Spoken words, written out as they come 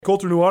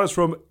Colter Nuanez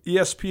from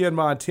ESPN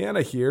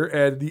Montana here,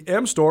 and the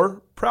M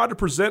Store, proud to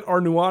present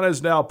our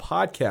Nuanez Now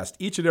podcast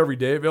each and every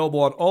day, available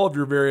on all of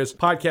your various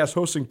podcast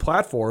hosting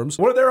platforms.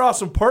 One of their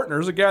awesome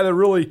partners, a guy that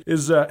really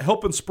is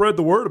helping spread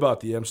the word about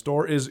the M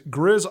Store, is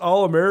Griz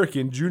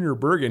All-American Junior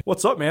Bergen.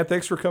 What's up, man?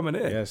 Thanks for coming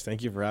in. Yes,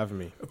 thank you for having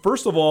me.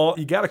 First of all,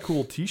 you got a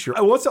cool t-shirt.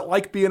 What's it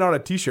like being on a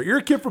t-shirt? You're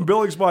a kid from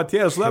Billings,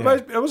 Montana, so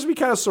that must be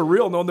kind of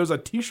surreal knowing there's a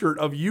t-shirt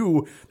of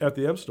you at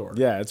the M Store.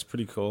 Yeah, it's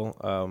pretty cool.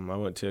 I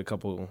went to a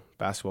couple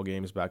basketball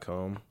games back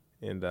home,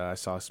 and I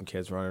saw some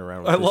kids running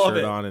around with the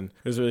shirt on, and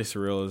it was really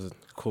surreal. It was a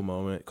cool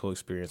moment, cool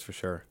experience for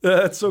sure.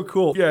 That's so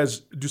cool. You guys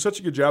do such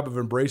a good job of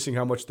embracing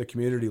how much the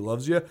community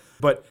loves you.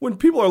 But when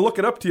people are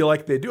looking up to you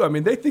like they do,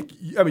 they think,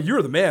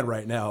 you're the man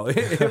right now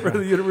for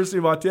the University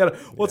of Montana.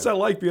 What's that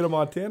like being a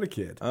Montana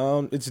kid?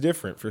 It's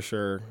different for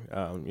sure.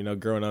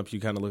 Growing up, you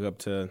kind of look up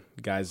to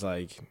guys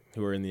like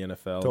who are in the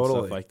NFL and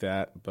stuff like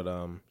that. But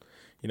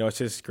it's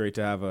just great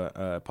to have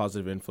a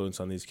positive influence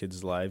on these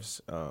kids' lives.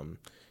 I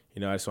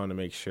just want to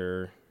make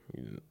sure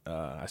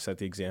I set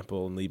the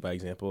example and lead by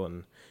example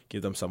and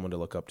give them someone to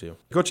look up to.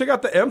 Go check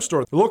out the M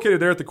Store. They're located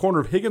there at the corner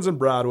of Higgins and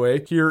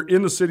Broadway here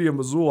in the city of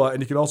Missoula,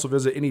 and you can also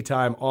visit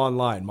anytime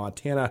online,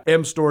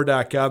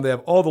 montanamstore.com. They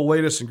have all the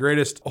latest and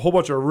greatest, a whole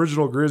bunch of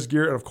original Griz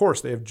gear, and of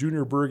course, they have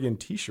Junior Bergen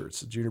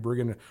t-shirts. Junior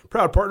Bergen,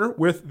 proud partner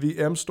with the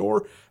M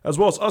Store, as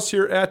well as us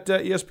here at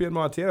ESPN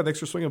Montana. Thanks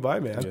for swinging by,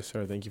 man. Yes,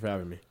 sir. Thank you for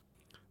having me.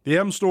 The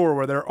M Store,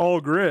 where they're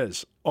all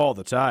Griz all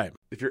the time.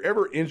 If you're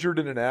ever injured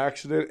in an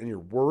accident and you're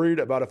worried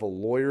about if a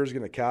lawyer is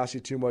going to cost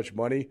you too much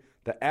money,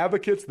 the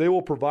Advocates, they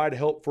will provide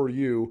help for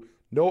you.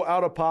 No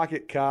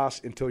out-of-pocket costs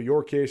until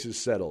your case is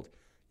settled.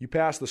 You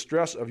pass the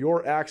stress of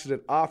your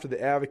accident off to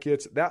the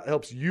Advocates. That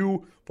helps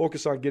you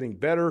focus on getting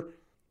better.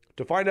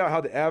 To find out how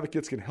the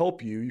Advocates can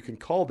help you, you can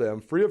call them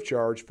free of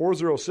charge,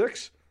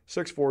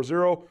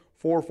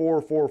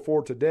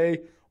 406-640-4444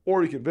 today,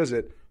 or you can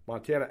visit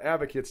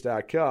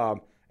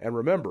montanaadvocates.com. And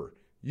remember,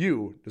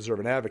 you deserve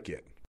an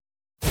advocate.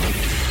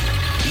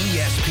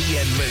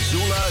 ESPN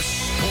Missoula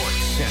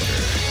Sports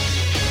Center.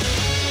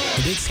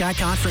 The Big Sky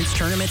Conference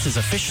Tournament is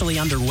officially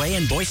underway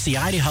in Boise,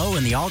 Idaho,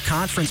 and the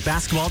all-conference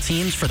basketball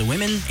teams for the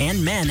women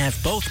and men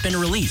have both been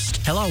released.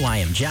 Hello, I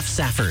am Jeff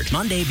Safford.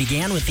 Monday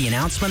began with the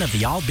announcement of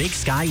the All-Big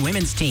Sky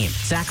women's team.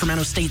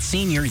 Sacramento State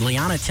senior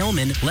Liana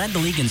Tillman led the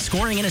league in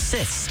scoring and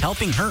assists,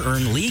 helping her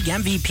earn league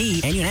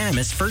MVP and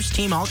unanimous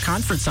first-team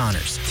all-conference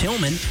honors.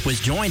 Tillman was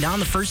joined on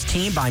the first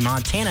team by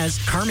Montana's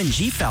Carmen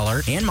G.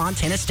 Feller and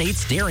Montana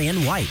State's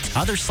Darian White.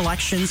 Other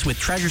selections with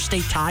Treasure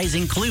State ties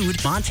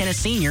include Montana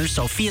senior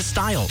Sophia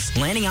Stiles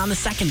landing on the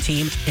second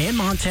team, and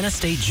Montana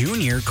State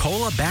junior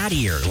Cola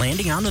Badier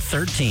landing on the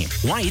third team.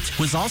 White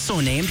was also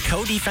named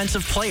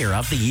co-defensive player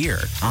of the year.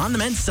 On the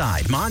men's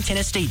side,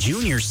 Montana State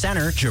junior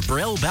center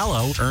Jabril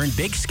Bello earned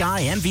Big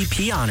Sky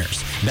MVP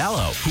honors.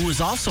 Bello, who was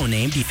also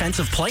named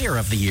defensive player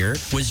of the year,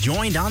 was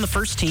joined on the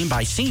first team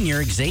by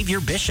senior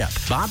Xavier Bishop.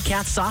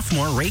 Bobcat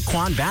sophomore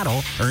Raekwon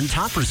Battle earned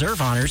top reserve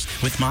honors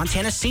with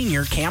Montana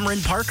senior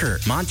Cameron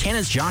Parker.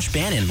 Montana's Josh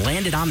Bannon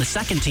landed on the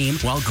second team,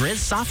 while Griz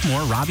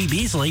sophomore Robbie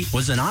Beasley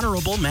was an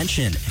honorable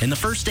mention. In the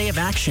first day of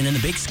action in the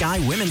Big Sky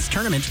Women's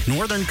Tournament,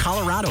 Northern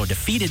Colorado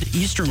defeated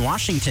Eastern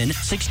Washington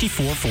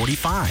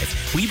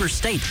 64-45. Weber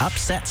State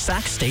upset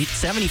Sac State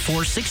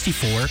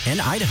 74-64, and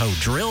Idaho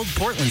drilled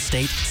Portland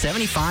State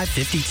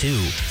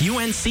 75-52.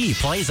 UNC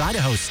plays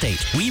Idaho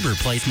State, Weber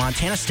plays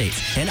Montana State,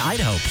 and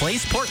Idaho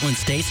plays Portland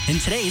State in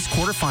today's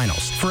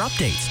quarterfinals. For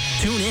updates,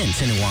 tune in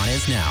to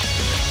Nuanez Now.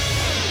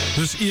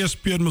 This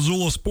ESPN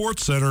Missoula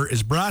Sports Center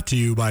is brought to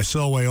you by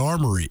Selway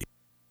Armory.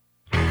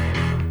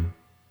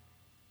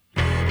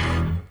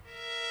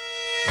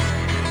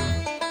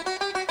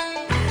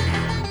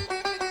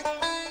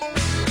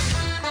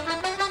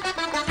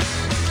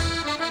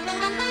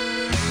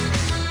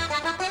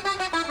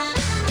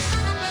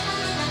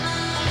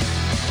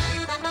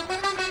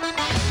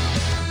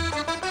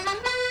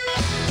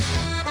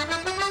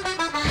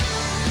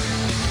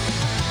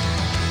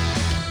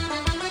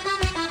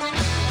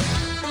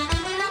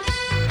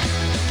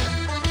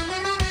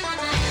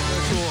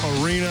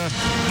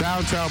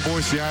 Downtown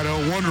Boise,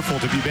 Idaho. Wonderful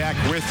to be back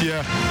with you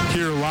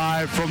here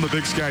live from the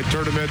Big Sky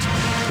Tournament.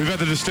 We've had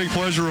the distinct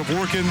pleasure of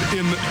working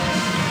in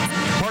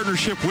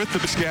partnership with the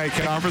Big Sky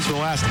Conference for the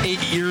last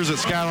 8 years at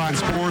Skyline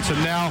Sports,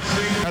 and now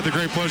had the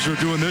great pleasure of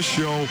doing this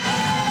show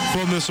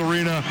from this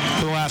arena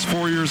for the last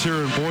 4 years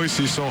here in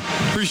Boise. So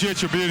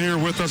appreciate you being here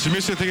with us. If you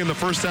missed anything in the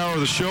first hour of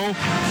the show,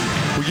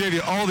 we gave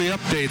you all the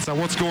updates on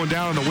what's going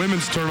down in the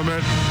women's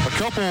tournament. A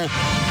couple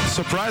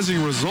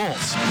surprising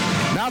results.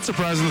 Not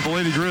surprising that the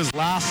Lady Griz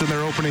lost in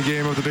their opening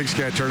game of the Big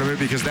Sky Tournament,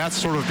 because that's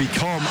sort of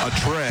become a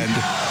trend.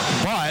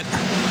 But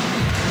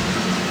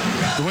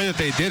the way that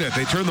they did it.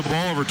 They turned the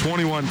ball over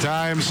 21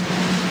 times,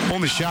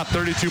 only shot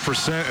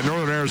 32%, and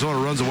Northern Arizona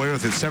runs away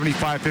with it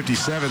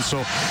 75-57.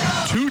 So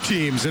 2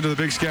 teams into the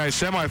Big Sky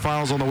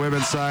semifinals on the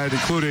women's side,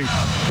 including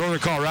Northern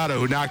Colorado,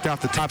 who knocked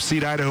off the top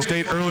seed Idaho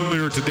State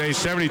earlier today,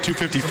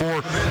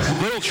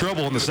 72-54. Little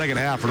trouble in the second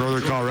half for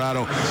Northern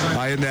Colorado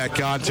in that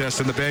contest.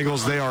 And the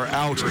Bengals, they are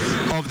out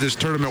of this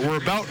tournament.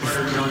 We're about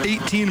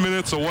 18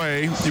 minutes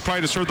away. You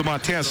probably just heard the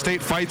Montana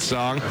State fight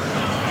song,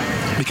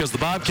 because the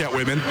Bobcat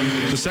women,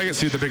 the second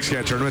seed of the Big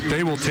Sky tournament,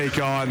 they will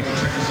take on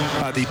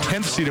the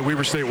 10th seed of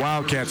Weber State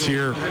Wildcats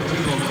here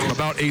in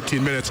about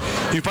 18 minutes.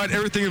 You can find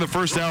everything in the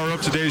first hour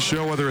of today's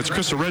show, whether it's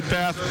Krista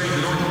Redpath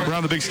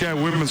around the Big Sky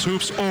Women's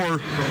Hoops, or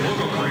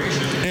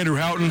Andrew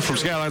Houghton from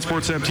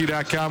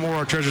SkylineSportsMT.com, or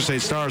our Treasure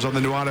State Stars on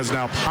the Nuanez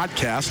Now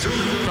podcast,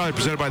 probably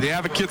presented by the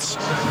Advocates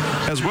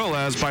as well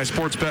as by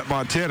Sportsbet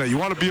Montana. You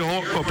want to be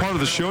a part of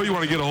the show, you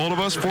want to get a hold of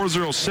us,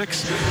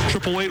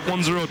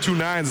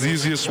 406-888-1029 is the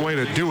easiest way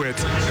to do it.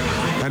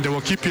 And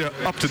we'll keep you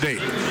up to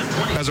date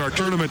as our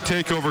tournament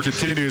takeover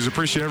continues.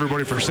 Appreciate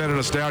everybody for sending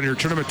us down here.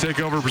 Tournament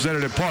takeover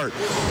presented in part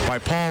by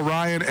Paul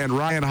Ryan and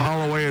Ryan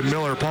Holloway and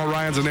Miller. Paul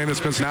Ryan's a name that's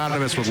been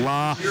synonymous with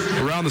law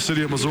around the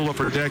city of Missoula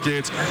for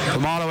decades.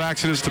 From auto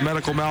accidents to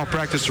medical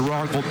malpractice to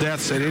wrongful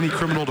deaths and any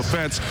criminal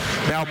defense.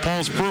 Now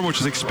Paul's firm, which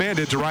is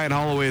expanded to Ryan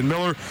Holloway and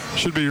Miller,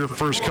 should be your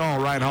first call.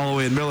 Ryan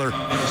Holloway and Miller,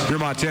 your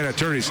Montana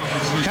attorneys.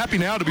 Happy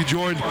now to be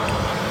joined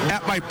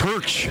at my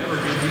perch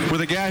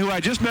with a guy who I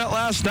just met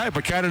last night,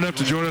 but kind enough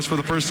to join us for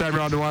the first time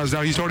around Nuanez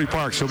Now. He's Tony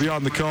Parks. He'll be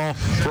on the call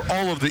for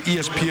all of the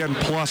ESPN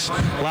Plus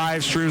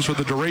live streams for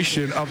the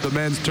duration of the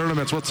men's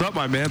tournaments. What's up,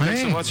 my man?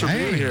 Thanks so much for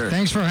being here.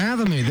 Thanks for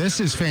having me. This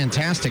is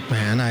fantastic,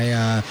 man.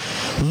 I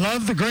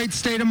love the great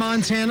state of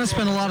Montana.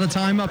 Spent a lot of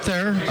time up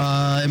there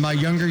in my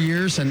younger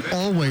years and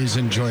always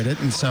enjoyed it.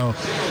 And so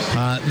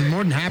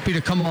more than happy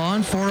to come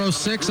on.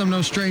 406, I'm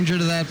no stranger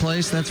to that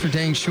place. That's for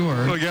dang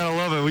sure. Oh, gotta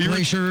love it.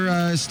 Glacier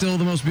is still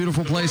the most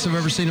beautiful place I've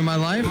ever seen in my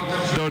life.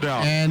 No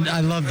doubt. And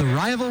I love the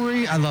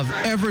rivalry. I love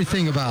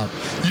everything about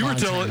You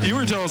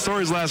were telling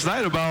stories last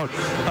night about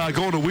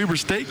going to Weber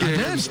State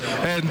games.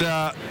 I did.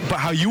 And but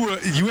how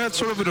you had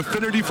sort of an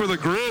affinity for the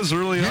Griz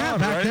early on,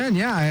 back right? then,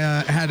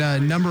 yeah. I had a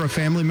number of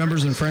family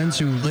members and friends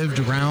who lived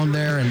around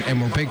there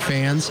and were big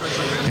fans.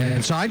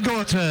 And so I'd go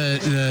up to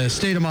the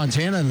state of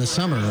Montana in the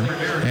summer.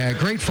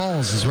 Great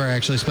Falls is where I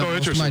actually spent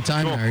most of my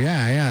time there.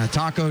 Yeah.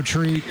 Taco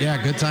treat.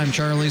 Yeah, Good Time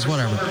Charlie's,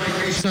 whatever.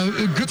 So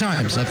good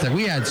times up there.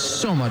 We had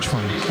so much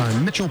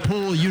fun. Mitchell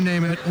Pool, you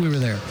name it, we were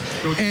there.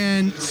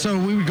 And so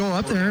we would go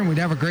up there and we'd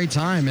have a great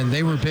time. And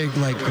they were big,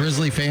 like,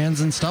 Grizzly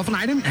fans and stuff. And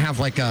I didn't have,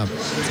 like, a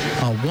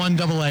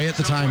 1AA at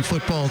the time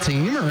football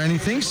team or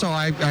anything. So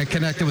I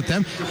connected with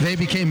them. They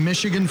became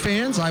Michigan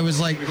fans. I was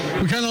like,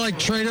 we kind of like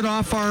traded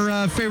off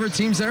our favorite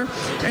teams there.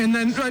 And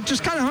then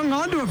just kind of hung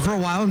on to it for a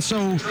while. And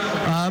so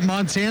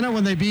Montana,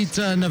 when they beat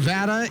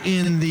Nevada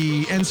in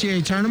the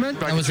NCAA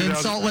tournament, I was in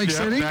Salt Lake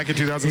City. Back in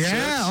 2006.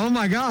 Yeah, oh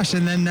my gosh.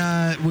 And then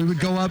we would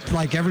go up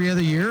like every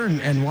other year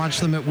and watch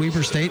them at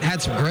Weber State.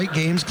 Had some great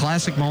games,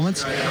 classic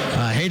moments.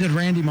 Hated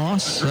Randy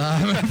Moss for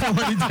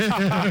what he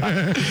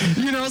did.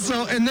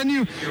 So, and then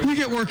you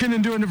get working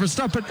and doing different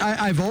stuff. But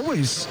I've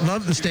always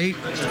loved the state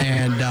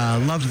and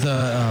loved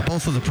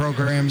both of the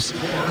programs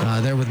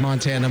there with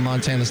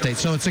Montana State.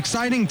 So it's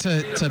exciting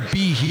to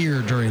be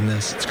here during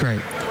this. It's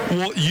great.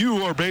 Well,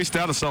 you are based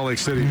out of Salt Lake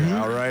City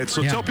now, right?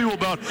 So tell people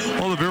about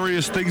all the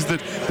various things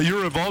that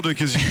you're involved in,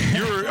 because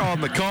you're on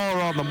the call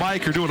or on the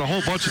mic or doing a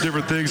whole bunch of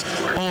different things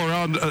all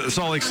around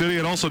Salt Lake City,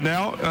 and also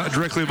now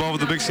directly involved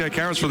with the Big Sky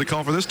Conference for the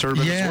call for this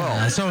tournament as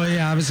well. So,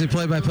 obviously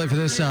play-by-play for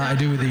this. I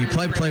do the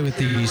play-by-play with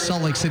the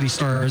Salt Lake City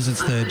Stars.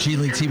 It's the G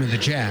League team of the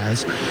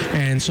Jazz.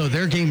 And so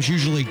their games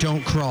usually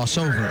don't cross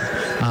over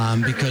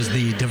because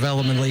the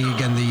Development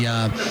League and the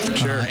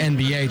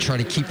NBA try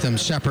to keep them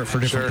separate for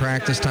different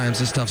practice times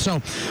and stuff.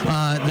 So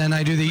then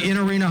I do the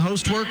in-arena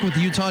host work with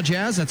the Utah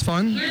Jazz. That's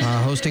fun,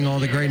 hosting all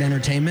the great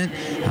entertainment.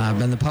 I've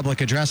been the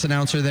public address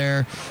announcer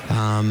there,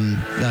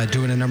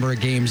 doing a number of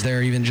games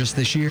there even just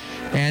this year.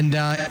 And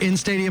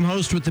in-stadium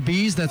host with the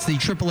Bees. That's the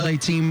AAA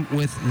team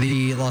with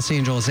the Los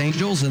Angeles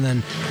Angels. And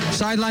then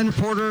sideline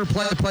reporter,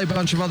 play a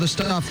bunch of other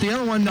stuff. The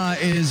other one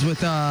is with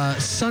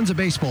Sons of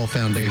Baseball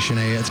Foundation.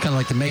 It's kind of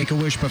like the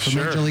Make-A-Wish, but for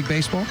Major League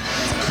Baseball.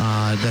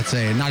 That's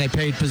not a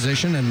paid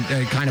position, and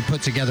kind of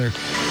put together,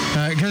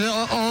 because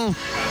all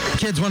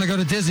kids want to go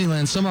to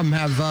Disneyland. Some of them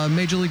have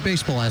Major League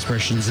Baseball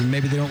aspirations, and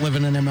maybe they don't live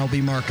in an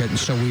MLB market, and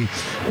so we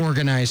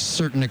organize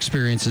certain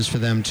experiences for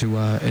them to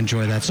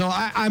enjoy that. So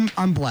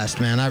I'm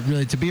blessed, man.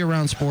 To be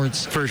around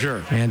sports. For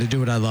sure. And to do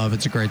what I love.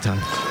 It's a great time.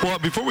 Well,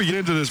 before we get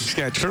into this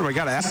tournament, I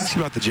got to ask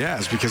you about the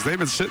Jazz, because they've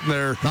been sitting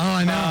there. Oh,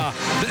 I know.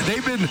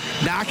 They've been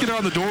knocking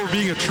on the door of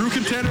being a true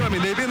contender. I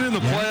mean, they've been in the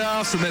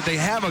playoffs, and that they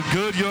have a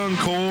good young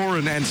core,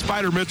 and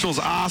Spider Mitchell's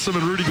awesome,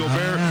 and Rudy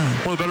Gobert,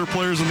 one of the better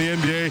players in the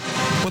NBA.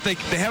 But they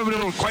haven't been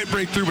able to quite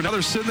break through. But now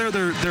they're sitting there.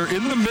 They're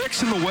in the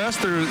mix in the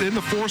West. They're in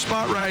the 4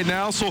 spot right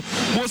now. So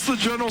what's the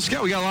general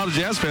scout? We got a lot of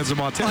Jazz fans in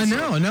Montana.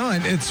 I know.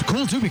 And it's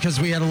cool, too, because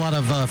we had a lot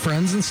of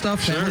friends and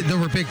stuff. There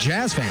were big big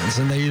Jazz fans,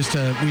 and we used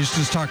to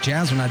just talk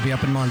Jazz when I'd be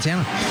up in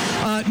Montana.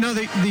 No,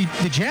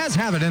 the Jazz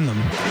have it in them.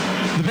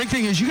 The big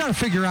thing is you got to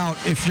figure out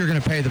if you're going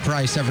to pay the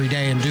price every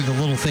day and do the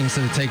little things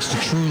that it takes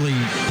to truly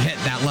hit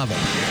that level.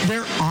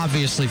 They're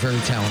obviously very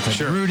talented.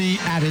 Sure. Rudy,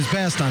 at his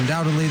best,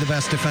 undoubtedly the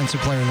best defensive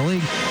player in the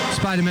league.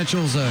 Spidey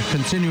Mitchell's a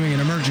continuing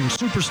and emerging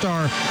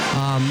superstar.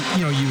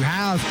 You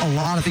have a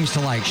lot of things to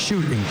like: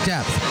 shooting,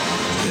 depth,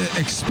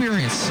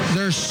 experience.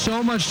 There's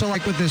so much to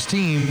like with this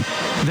team.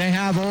 They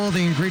have all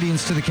the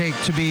ingredients to the cake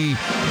to be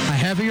a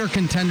heavier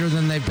contender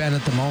than they've been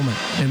at the moment,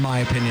 in my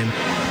opinion.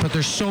 But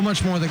there's so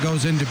much more that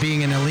goes into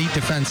being an elite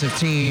defensive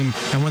team,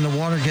 and when the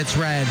water gets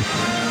red,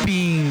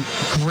 being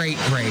great.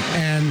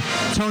 And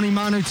Tony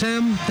Manu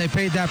Tim, they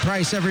paid that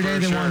price every day.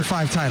 They won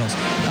 5 titles.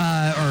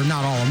 Or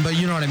not all of them, but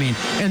you know what I mean.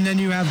 And then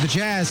you have the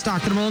Jazz,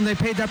 Stockton, and they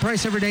paid that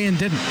price every day and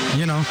didn't,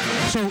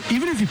 So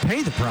even if you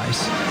pay the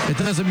price, it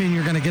doesn't mean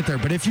you're going to get there.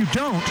 But if you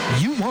don't,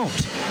 you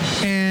won't.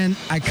 And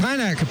I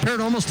kind of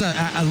compared almost to,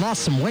 I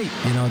lost some weight,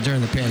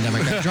 during the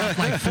pandemic. I dropped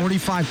like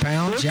 45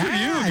 pounds.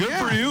 Good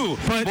for you.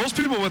 But most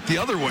people went the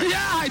other way. Yeah,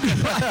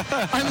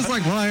 I was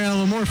like, well, I got a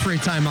little more free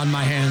time on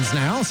my hands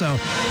now. So,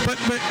 but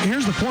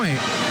here's the point.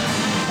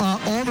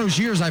 All those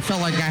years, I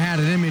felt like I had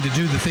it in me to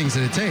do the things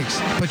that it takes.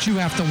 But you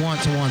have to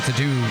want to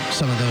do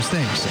some of those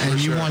things. And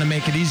you want to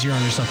make it easier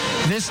on yourself.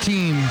 This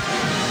team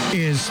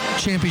is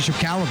championship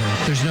caliber.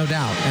 There's no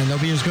doubt. And they'll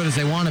be as good as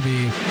they want to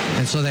be.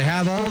 And so they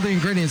have all the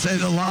ingredients.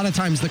 A lot of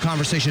times the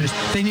conversation is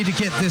they need to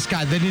get this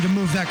guy. They need to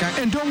move that guy.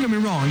 And don't get me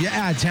wrong. You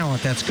add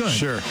talent. That's good.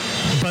 Sure.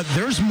 But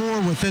there's more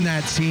within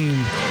that team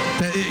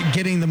that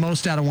getting the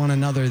most out of one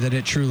another that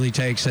it truly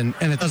takes. And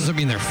it doesn't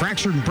mean they're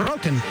fractured and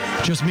broken.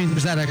 It just means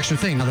there's that extra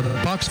thing. Now,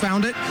 the Bucks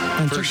found it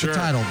and took the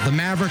title. The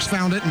Mavericks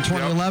found it in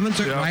 2011,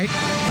 right?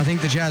 I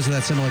think the Jazz are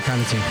that similar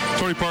kind of team.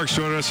 Tony Parks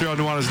joining us here on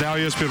Nuanez Now,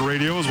 ESPN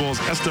Radio, as well as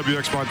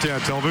SWX Montana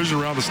Television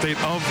around the state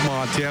of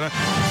Montana.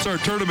 It's our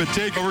tournament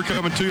takeover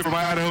coming to you from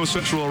Idaho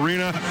Central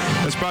Arena.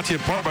 It's brought to you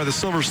in part by the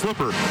Silver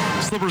Slipper.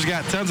 Slipper's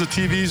got tons of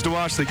TVs to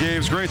watch the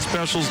games, great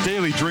specials,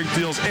 daily drink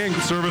deals, and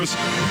good service.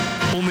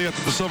 Only at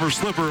the Silver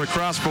Slipper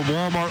across from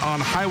Walmart on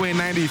Highway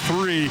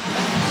 93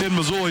 in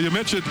Missoula. You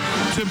mentioned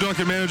Tim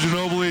Duncan, Manu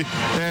Ginobili,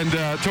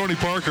 and Tony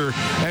Parker.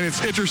 And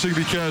it's interesting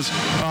because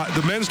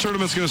the men's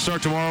tournament's going to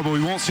start tomorrow, but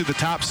we won't see the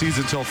top seeds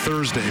until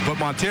Thursday. But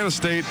Montana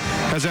State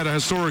has had a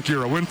historic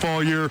year, a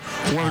windfall year,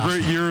 one of the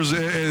great years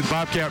in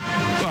Bobcat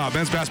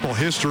men's basketball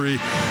history.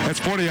 It's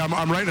funny,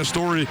 I'm writing a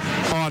story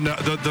on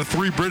the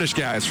 3 British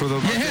guys for the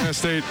Montana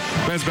State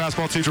men's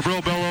basketball team.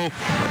 Jabril Bello,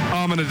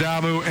 Amin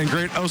Adamu, and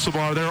Great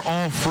Osabar. They're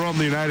all from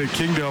the United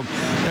Kingdom.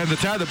 And the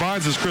tie that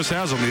binds is Chris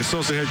Haslam, the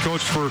associate head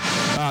coach for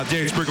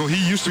Danny Sprinkle.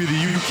 He used to be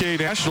the UK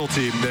national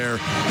team there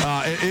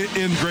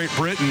in Great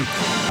Britain.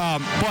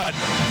 But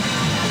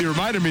it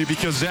reminded me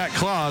because Zach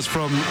Claus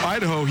from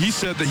Idaho, he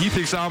said that he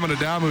thinks Amin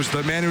Adamu is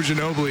the Manu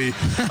Ginobili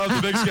of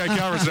the Big Sky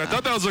Conference. And I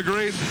thought that was a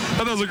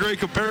great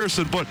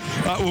comparison. But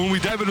when we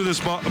dive into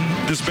this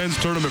men's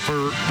tournament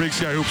for Big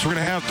Sky Hoops, we're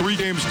going to have 3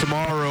 games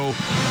tomorrow,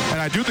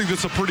 and I do think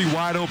that's a pretty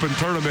wide open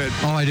tournament.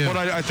 Oh, I do. But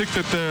I think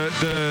that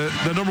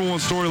the number one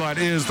storyline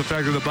is the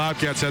fact that the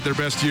Bobcats had their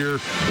best year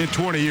in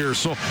 20 years.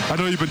 So I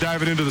know you've been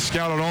diving into the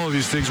scout on all of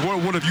these things.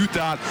 What have you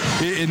thought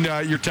in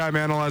your time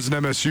analyzing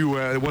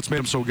MSU? What's made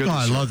them so good?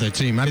 I love that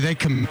team. I mean, they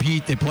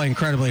compete. They play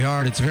incredibly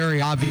hard. It's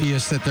very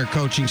obvious that their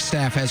coaching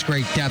staff has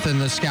great depth in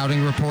the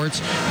scouting reports,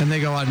 and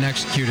they go out and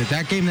execute it.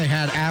 That game they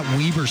had at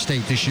Weber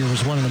State this year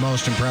was one of the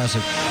most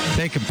impressive.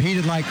 They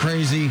competed like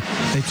crazy.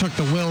 They took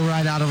the will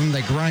right out of them.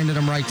 They grinded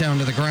them right down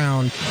to the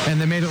ground, and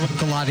they made it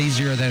look a lot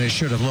easier than it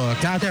should have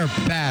looked. At their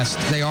best,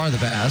 they are the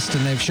best,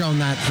 and they've shown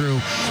that through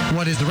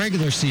what is the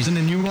regular season.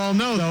 And you all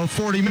know, though,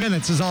 40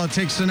 minutes is all it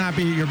takes to not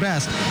be at your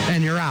best,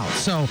 and you're out.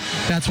 So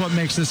that's what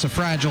makes this a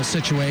fragile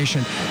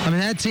situation. I mean,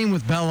 that team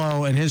with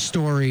Bello and his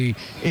story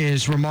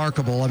is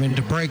remarkable. I mean,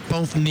 to break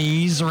both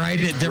knees, right,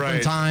 at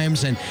different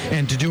times and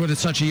to do it at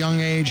such a young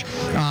age.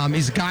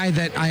 He's a guy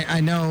that I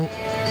know,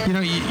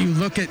 you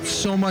look at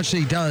so much that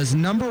he does.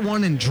 Number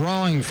 1 in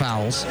drawing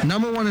fouls,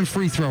 number 1 in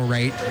free throw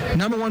rate,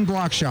 number 1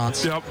 block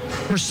shots,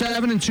 number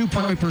 7 in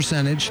 2-point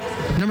percentage,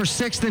 number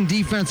 6th in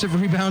defensive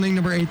rebounding,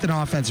 number 8th in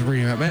offensive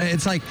rebounding.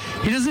 It's like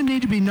he doesn't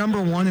need to be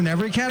number 1 in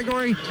every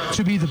category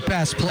to be the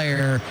best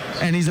player,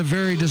 and he's a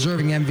very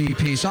deserving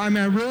MVP. So, I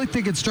mean, I really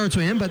think it starts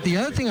with him, but the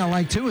other thing I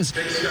like, too, is,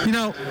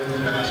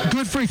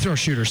 good free throw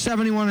shooter,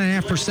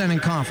 71.5% in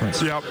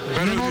conference. Yep,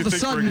 better than you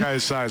think for a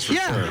guy's size, for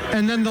sure.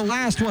 And then the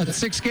last,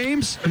 6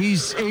 games,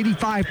 he's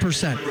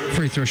 85%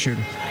 free throw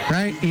shooter,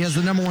 right? He has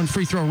the number 1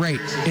 free throw rate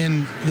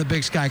in the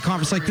Big Sky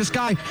Conference. Like, this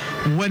guy,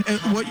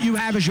 what you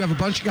have is you have a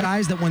bunch of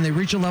guys that when they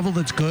reach a level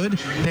that's good,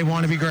 they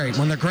want to be great.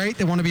 When they're great,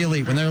 they want to be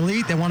elite. When they're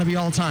elite, they want to be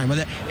all-time.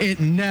 It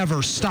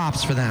never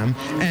stops for them.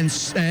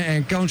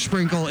 And Coach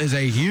Sprinkle is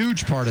a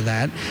huge part of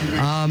that.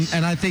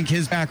 And I think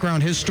his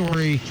background, his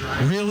story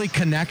really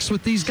connects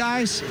with these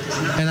guys.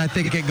 And I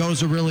think it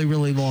goes a really,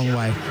 really long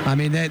way. I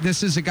mean,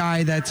 this is a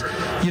guy that,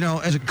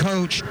 as a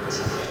coach,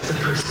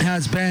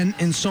 has been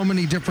in so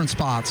many different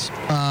spots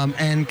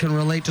and can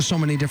relate to so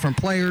many different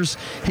players.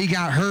 He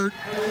got hurt.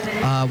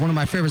 One of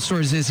my favorite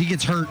stories is he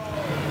gets hurt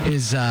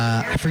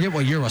I forget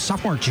what year it was,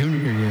 sophomore,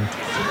 junior year,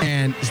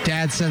 and his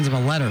dad sends him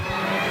a letter,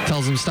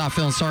 tells him to stop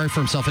feeling sorry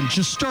for himself, and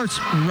just starts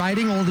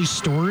writing all these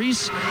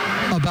stories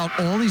about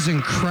all these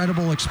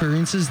incredible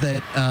experiences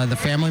that the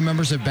family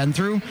members have been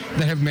through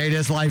that have made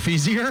his life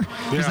easier.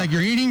 Yeah. He's like,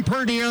 you're eating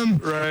per diem,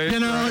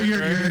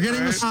 you're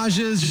getting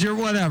massages, you're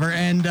whatever,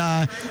 and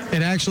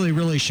it actually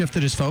really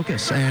shifted his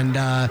focus. And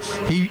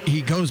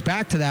he goes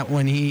back to that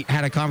when he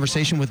had a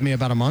conversation with me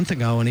about a month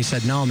ago, and he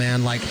said, no,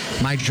 man, like,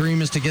 my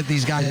dream is to get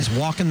these guys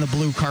walking the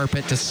blue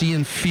carpet, to see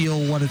and feel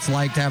what it's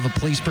like to have a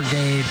police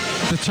brigade.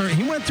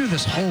 He went through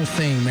this whole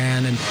thing,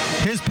 man, and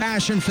his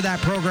passion for that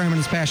program and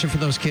his passion for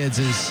those kids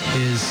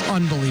is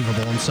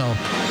unbelievable, and so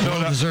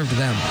well-deserved to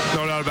them.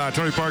 No doubt about it.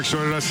 Tony Parks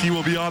joining us. He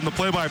will be on the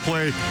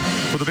play-by-play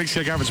for the Big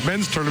Sky Conference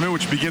men's tournament,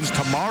 which begins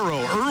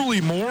tomorrow,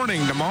 early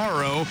morning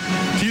tomorrow.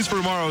 Tease for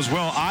tomorrow as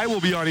well. I will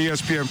be on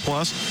ESPN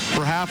Plus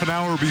for half an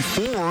hour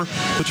before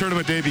the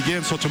tournament day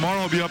begins, so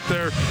tomorrow I'll be up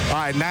there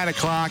at 9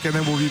 o'clock, and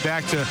then we'll be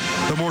back to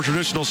the more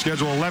traditional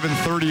schedule,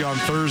 11:30 on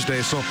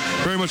Thursday, so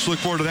very much look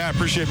forward to that.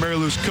 Appreciate Mary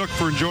Lou's Cook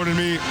for joining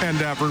me and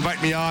for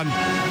inviting me on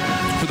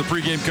for the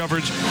pregame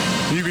coverage.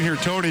 And you can hear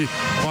Tony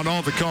on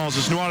all the calls.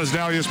 It's Nuanez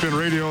Now, ESPN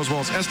Radio, as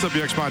well as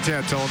SWX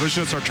Montana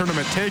Television. It's our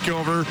tournament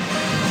takeover,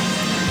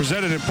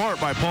 presented in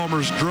part by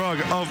Palmer's Drug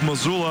of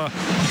Missoula.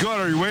 You go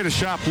out of your way to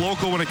shop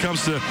local when it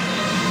comes to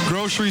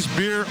groceries,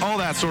 beer, all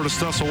that sort of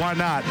stuff, so why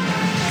not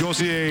go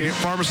see a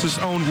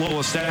pharmacist-owned local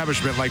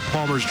establishment like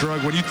Palmer's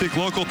Drug. When you think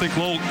local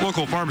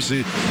pharmacy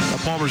at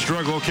Palmer's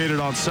Drug, located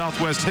on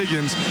Southwest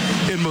Higgins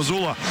in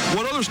Missoula.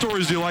 What other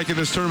stories do you like in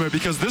this tournament?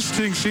 Because this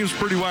thing seems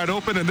pretty wide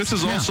open, and this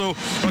is also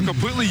a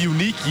completely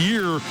unique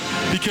year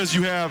because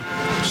you have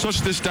such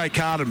this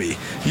dichotomy.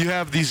 You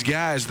have these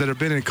guys that have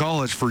been in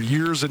college for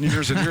years and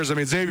years and years. I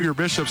mean, Xavier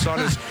Bishop's on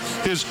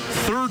his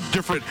third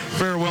different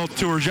farewell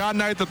tour. John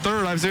Knight the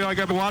third. I'm saying, like,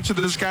 I've been watching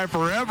this guy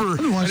forever,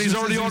 and he's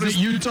already on his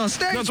Utah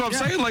State. That's what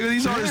I'm saying. Like,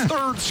 he's on his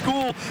third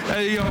school.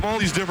 You have all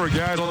these different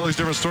guys, all these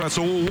different stories.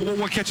 So,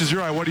 what catches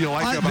your eye? What do you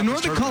like about the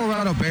Northern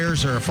Colorado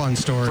Bears are a fun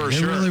story. For they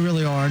sure. really,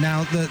 really are.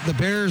 Now, the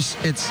Bears.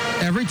 It's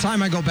every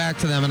time I go back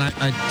to them, and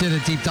I did a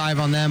deep dive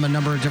on them a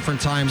number of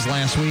different times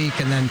last week,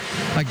 and then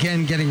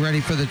again getting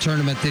ready for the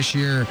tournament this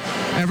year.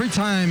 Every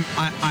time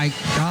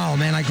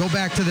I go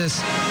back to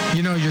this.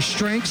 You know, your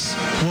strengths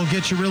will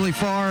get you really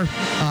far,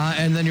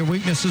 and then your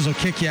weaknesses will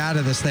kick you out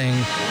of this thing.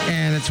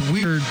 And it's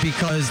weird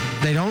because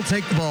they don't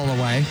take the ball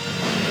away.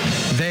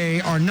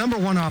 They are number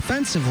one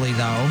offensively,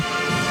 though.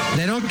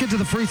 They don't get to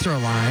the free throw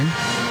line.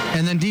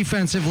 And then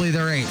defensively,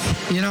 they're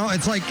 8th. You know,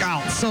 it's like,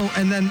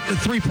 and then the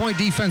three-point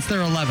defense,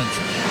 they're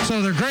 11th.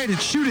 So they're great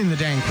at shooting the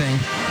dang thing.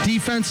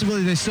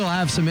 Defensively, they still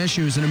have some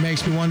issues, and it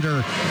makes me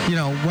wonder, you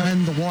know,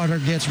 when the water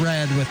gets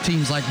red with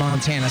teams like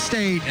Montana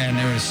State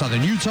and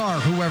Southern Utah or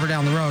whoever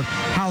down the road,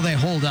 how they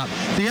hold up.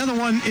 The other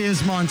one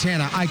is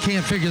Montana. I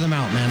can't figure them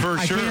out, man.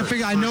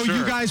 I know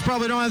you guys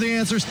probably don't have the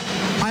answers.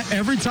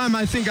 Every time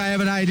I think I have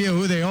an idea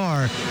who they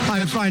are,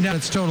 I find out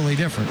it's totally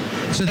different.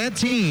 So that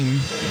team,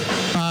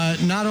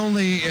 not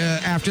only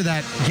after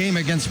that game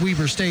against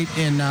Weber State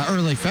in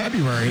early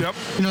February,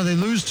 you know, they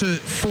lose to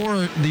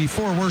the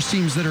four worst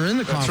teams that are in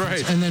the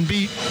conference, and then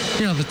beat,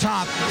 you know, the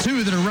top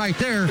 2 that are right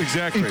there,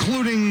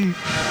 including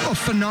a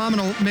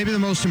phenomenal, maybe the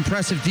most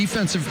impressive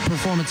defensive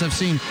performance I've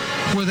seen,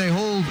 where they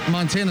hold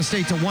Montana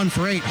State to 1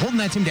 for 8. Holding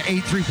that team to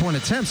 8 3-point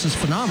attempts is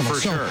phenomenal.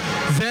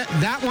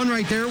 That one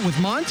right there with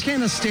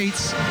Montana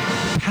State's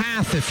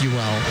path, if you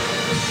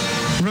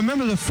will.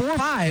 Remember, the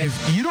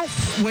 4-5, you don't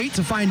wait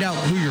to find out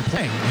who you're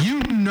playing. You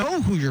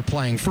know who you're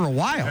playing for a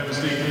while.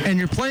 And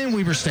you're playing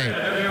Weber State.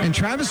 And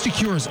Travis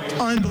DeCure is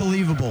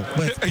unbelievable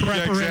with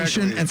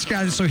preparation and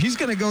strategy. So he's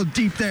going to go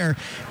deep there.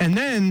 And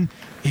then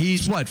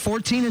he's,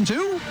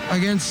 14-2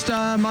 against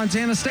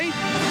Montana State.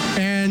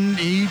 And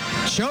he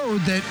showed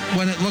that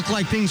when it looked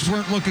like things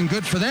weren't looking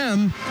good for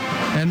them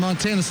and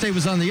Montana State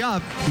was on the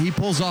up, he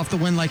pulls off the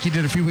win like he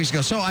did a few weeks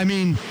ago. So, I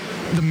mean,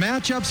 the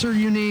matchups are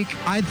unique.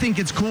 I think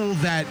it's cool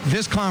that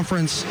this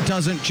conference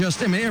doesn't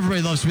just, I mean,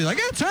 everybody loves to be like,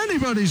 it's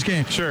anybody's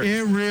game. Sure.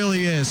 It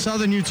really is.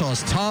 Southern Utah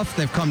is tough.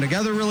 They've come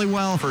together really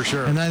well. For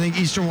sure. And I think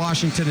Eastern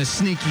Washington is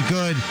sneaky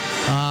good,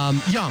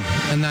 young.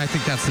 And I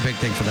think that's the big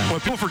thing for them. Well,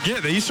 people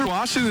forget that Eastern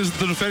Washington is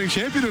the defending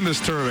champion in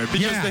this tournament.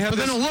 Because they have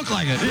they don't look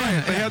like it.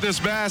 They had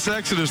this mass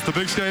exodus. The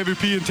Big Sky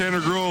MVP and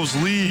Tanner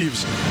Groves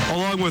leaves,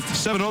 along with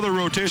 7 other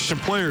rotation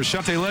players.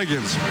 Shante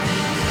Leggins,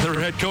 their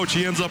head coach,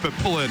 he ends up at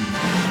Pullen.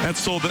 And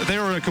so they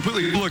were a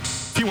completely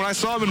team. When I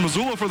saw him in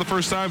Missoula for the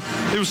first time,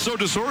 it was so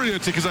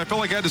disorienting because I felt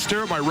like I had to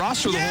stare at my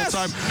roster the whole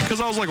time because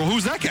I was like, well,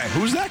 who's that guy?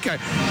 Who's that guy?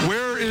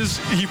 Where is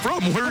he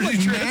from? Where did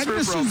he transfer from?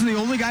 Magnuson's the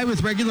only guy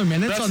with regular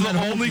minutes. That's on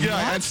the only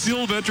guy. And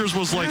Steel Ventures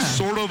was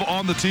sort of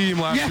on the team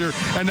last year,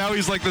 and now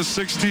he's like the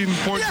 16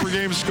 points per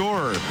game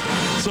scorer.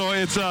 So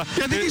it's I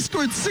think he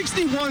scored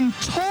 61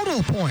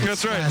 total points.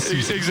 That's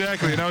right,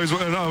 exactly. Now he's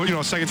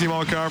second team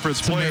all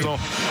conference play. So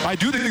I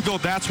do think though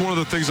that's one of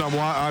the things I'm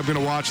going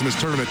to watch in this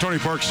tournament. Tony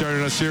Parks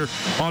joining us here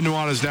on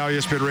Nuanez Now,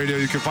 ESPN Radio.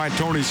 You can find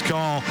Tony's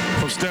call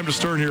from stem to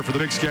stern here for the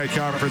Big Sky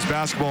Conference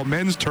Basketball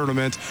Men's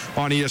Tournament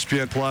on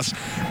ESPN+.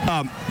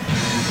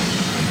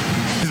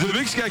 The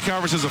Big Sky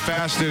Conference is a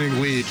fascinating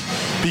league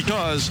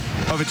because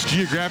of its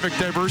geographic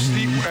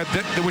diversity,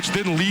 which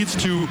then leads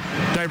to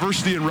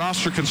diversity in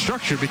roster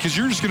construction, because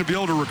you're just going to be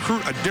able to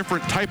recruit a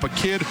different type of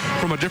kid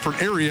from a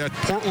different area,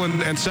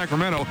 Portland and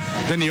Sacramento,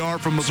 than you are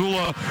from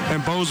Missoula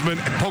and Bozeman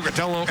and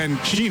Pocatello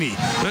and Cheney.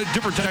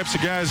 Different types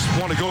of guys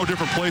want to go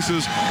different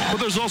places, but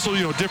there's also,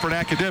 different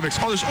academics.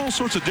 There's all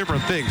sorts of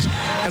different things.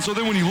 And so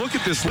then when you look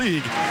at this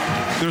league,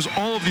 there's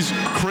all of these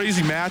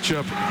crazy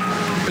matchup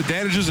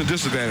advantages and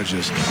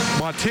disadvantages.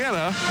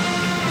 Montana,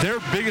 their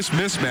biggest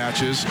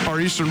mismatches are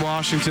Eastern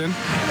Washington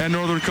and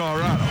Northern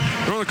Colorado.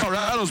 Northern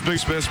Colorado's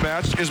biggest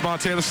mismatch is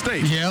Montana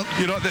State. Yep.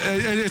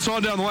 It's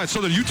on down the line.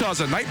 Southern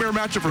Utah's a nightmare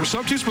matchup for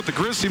some teams, but the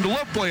Griz seem to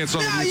love playing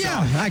Southern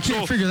Utah. Yeah, I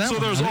can't figure that out. So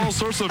there's all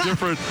sorts of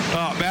different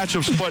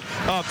matchups, but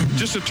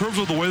just in terms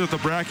of the way that the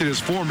bracket is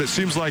formed, it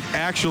seems like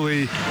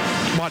actually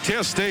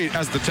Montana State,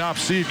 as the top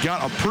seed,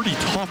 got a pretty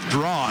tough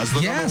draw as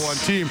the number one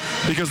team,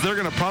 because they're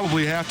going to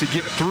probably have to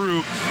get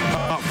through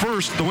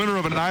first the winner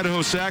of an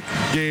Idaho SAC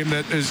game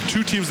that is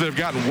two teams that have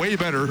gotten way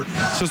better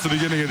since the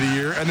beginning of the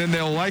year, and then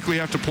they'll likely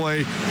have to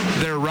play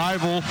their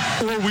rival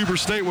or Weber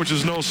State, which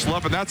is no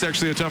slup, and that's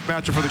actually a tough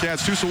matchup for the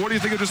Cats too. So what do you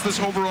think of just this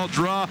overall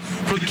draw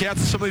for the Cats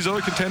and some of these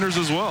other contenders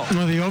as well?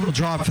 Well, the overall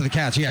draw for the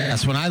Cats,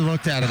 yes. When I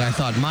looked at it, I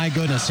thought, my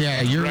goodness,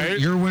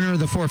 you're winner of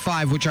the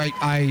 4-5, which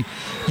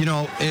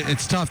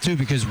it's tough too,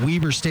 because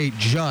Weber State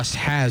just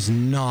has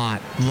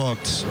not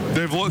looked.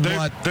 They've fallen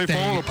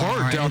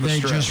apart down the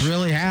stretch. They just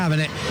really have,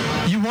 and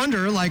you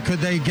wonder, could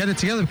they get it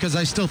together? Because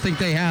I still think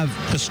they have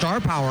the star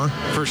power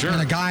for sure,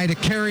 and a guy to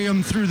carry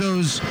them through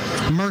those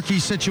murky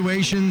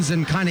situations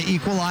and kind of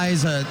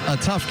equalize a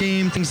tough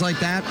game, things like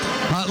that.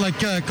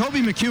 Kobe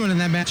McEwen in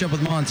that matchup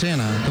with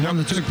Montana, the one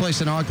that took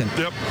place in Ogden.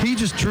 Yep. He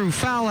just drew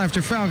foul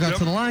after foul, got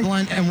to the line,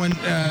 and when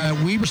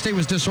Weber State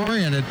was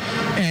disoriented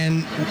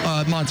and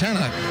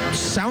Montana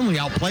soundly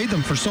outplayed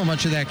them for so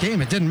much of that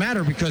game, it didn't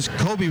matter because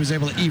Kobe was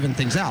able to even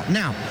things out.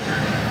 Now,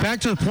 back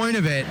to the point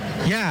of it,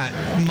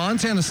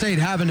 Montana State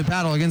having to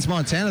battle against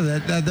Montana,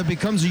 that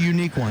becomes a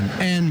unique one.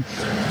 And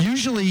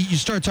usually you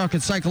start talking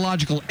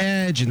psychological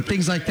edge and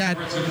things like that.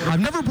 I've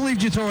never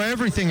believed you throw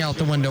everything out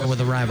the window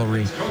with a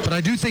rivalry, but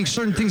I do think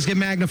certain things get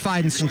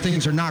magnified and some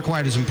things are not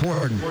quite as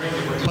important.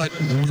 But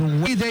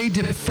the way they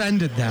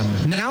defended them,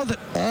 now that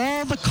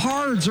all the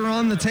cards are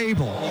on the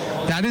table,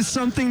 that is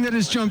something that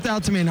has jumped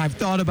out to me, and I've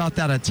thought about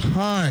that a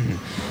ton.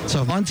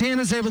 So if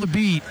Montana's able to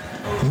beat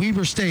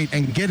Weber State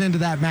and get into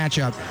that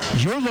matchup,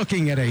 you're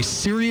looking at a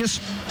serious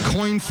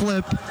coin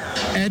flip,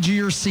 edge of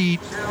your seat,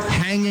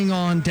 hanging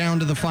on down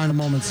to the final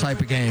moments type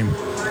of game.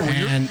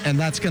 And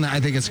that's I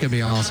think it's gonna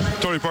be awesome.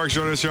 Tony Parks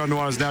joining us here on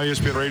Nuanez Now,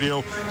 ESPN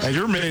Radio, and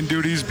your main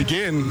duties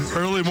begin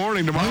early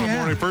morning tomorrow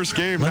morning. First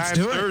game,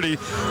 9:30.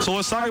 So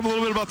let's talk a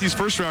little bit about these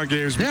first round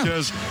games,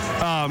 because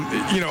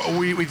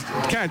we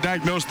kind of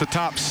diagnosed the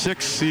top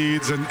 6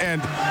 seeds,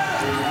 and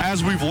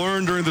as we've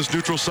learned during this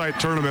neutral site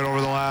tournament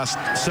over the last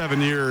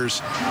 7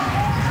 years,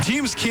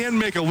 teams can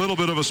make a little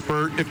bit of a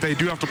spurt if they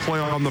do have to play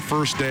on the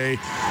first day,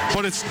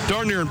 but it's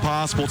darn near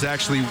impossible to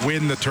actually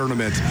win the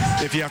tournament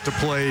if you have to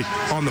play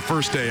on the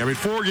first day. I mean,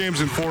 4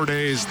 games in 4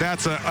 days,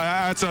 that's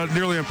a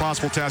nearly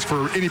impossible task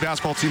for any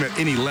basketball team at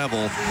any level.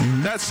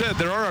 Mm-hmm. That said,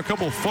 there are a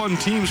couple fun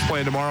teams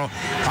playing tomorrow.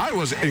 I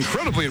was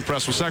incredibly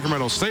impressed with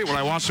Sacramento State when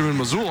I watched them in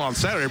Missoula on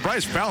Saturday.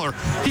 Bryce Fowler,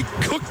 he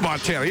cooked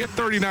Montana. He had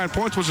 39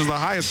 points, which is the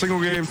highest single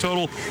game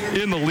total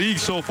in the league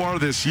so far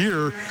this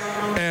year.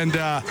 And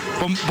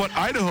but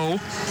Idaho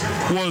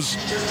was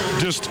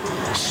just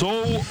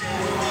so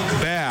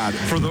bad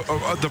for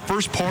the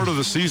first part of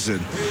the season.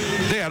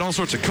 They had all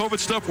sorts of COVID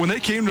stuff. When they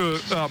came to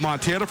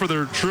Montana for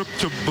their trip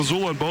to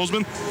Missoula and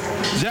Bozeman,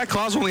 Zach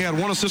Claus only had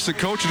 1 assistant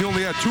coach, and he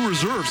only had 2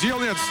 reserves. He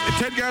only had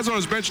 10 guys on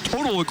his bench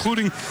total,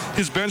 including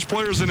his bench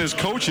players and his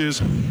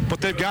coaches,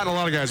 but they've gotten a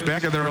lot of guys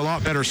back, and they're a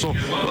lot better. So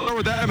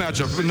over that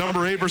matchup,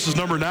 number 8 versus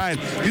number 9,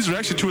 these are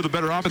actually 2 of the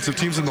better offensive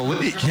teams in the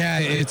league. Yeah,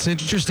 it's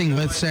interesting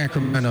with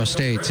Sacramento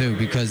State, too,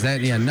 because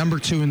number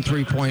 2 in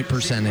three-point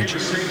percentage.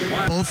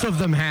 Both of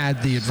them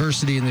had the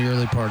adversity in the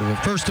early part of it.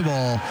 First of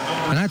all,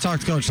 and I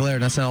talked to Coach Laird,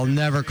 and I said, I'll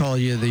never call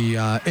you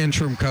the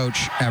interim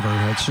coach ever.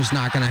 It's just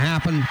not going to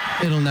happen.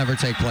 It'll never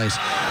take place.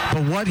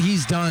 But what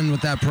he's done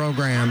with that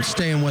program,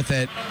 staying with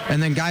it,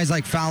 and then guys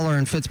like Fowler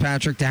and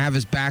Fitzpatrick to have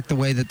his back the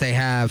way that they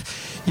have,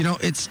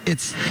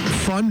 it's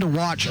fun to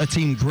watch a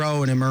team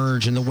grow and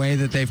emerge, and the way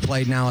that they've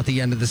played now at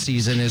the end of the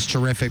season is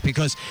terrific,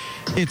 because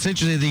it's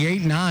interesting. The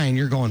 8-9,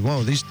 you're going,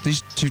 whoa, these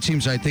 2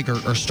 teams I think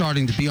are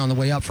starting to be on the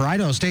way up. For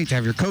Idaho State to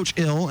have your coach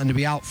ill and to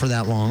be out for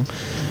that long,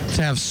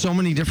 to have so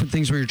many different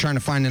things where you're trying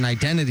to find an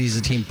identity as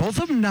a team. Both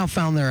of them now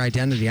found their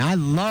identity. I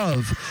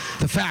love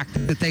the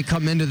fact that they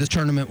come into this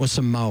tournament with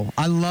some mo.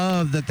 I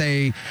love that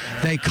they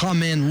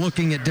come in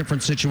looking at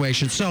different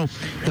situations. So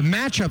the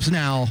matchups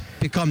now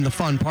become the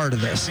fun part of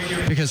this,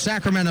 because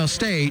Sacramento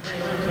State,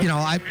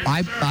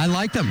 I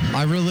like them.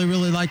 I really,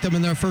 really like them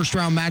in their first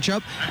round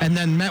matchup, and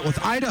then met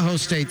with Idaho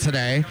State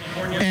today,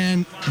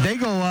 and they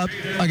go up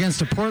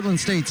against a Portland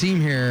State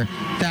team here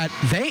that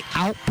they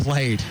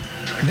outplayed.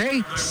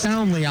 They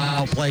soundly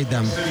outplayed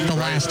them the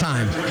last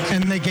time,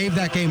 and they gave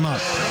that game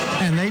up.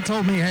 And they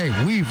told me, hey,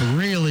 we've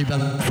really been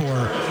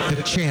for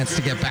the chance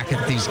to get back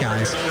at these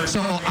guys.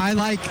 So I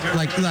like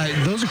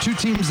those are two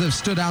teams that have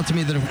stood out to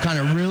me that have kind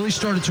of really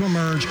started to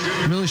emerge,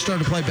 really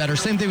started to play better.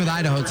 Same thing with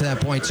Idaho to that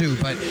point, too.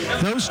 But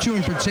those two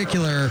in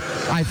particular,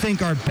 I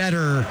think, are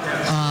better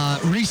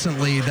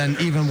recently than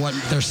even what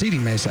their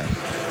seeding may say.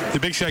 The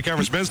Big Sky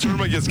Conference men's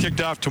tournament gets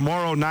kicked off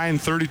tomorrow,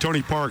 9:30.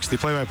 Tony Parks, the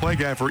play-by-play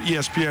guy for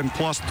ESPN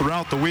Plus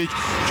throughout the week.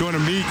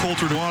 Joining me,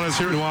 Colter Nuanez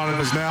here.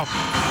 Nuanez Now.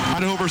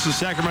 Idaho versus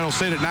Sacramento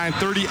State at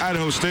 9:30.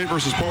 Idaho State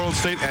versus Portland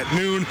State at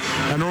noon.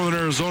 And Northern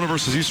Arizona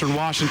versus Eastern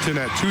Washington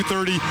at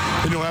 2:30.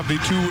 Then you'll have the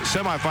two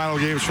semifinal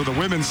games for the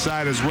women's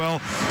side as well.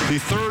 The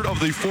third of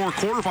the four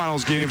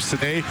quarterfinals games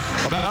today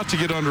about to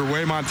get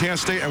underway. Montana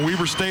State and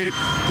Weber State.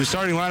 The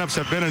starting lineups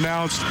have been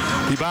announced.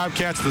 The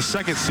Bobcats, the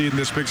second seed in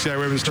this Big Sky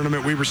women's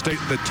tournament. Weber State,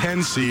 the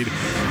 10 seed.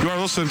 You are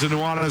listening to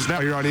Nuanez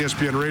Now here on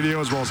ESPN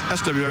Radio as well as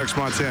SWX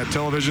Montana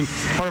Television,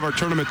 part of our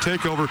tournament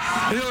takeover.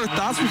 Any other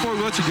thoughts before we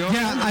let you go?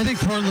 Yeah, I think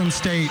Portland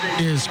State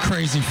is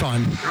crazy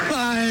fun.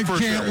 I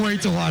can't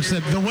wait to watch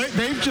them. The way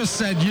they've just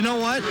said, you know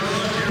what?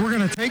 We're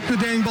going to take the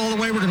dang ball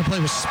away. We're going to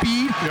play with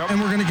speed, and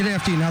we're going to get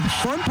after you. Now, the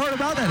fun part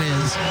about that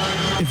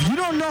is if you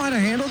don't know how to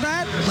handle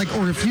that,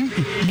 or if you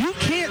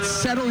can't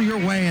settle your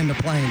way into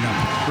playing them.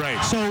 Right.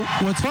 So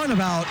what's fun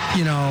about,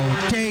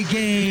 day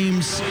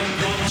games,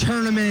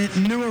 tournament,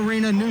 new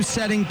arena, new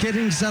setting,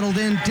 getting settled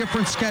in,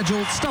 different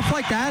schedule, stuff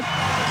like that,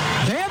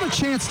 they have a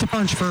chance to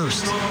punch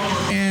first.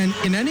 And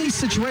in any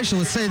situation,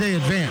 let's say they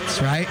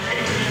advance, right?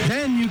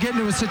 Then you get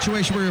into a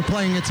situation where you're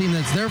playing a team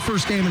that's their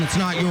first game and it's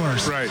not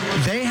yours. Right.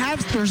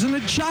 There's an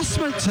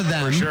adjustment to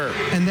them. For sure.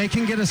 And they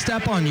can get a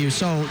step on you.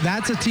 So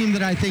that's a team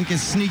that I think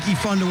is sneaky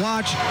fun to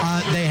watch.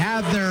 They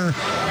have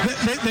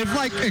they've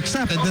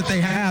accepted that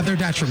they have their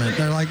detriment.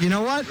 They're like, you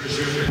know what?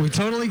 We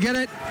totally get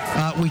it.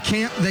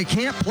 They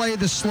can't play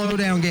the slow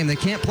down game. They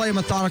can't play a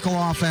methodical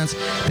offense.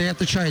 They have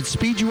to try and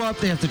speed you up.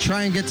 They have to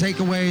try and get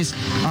takeaways.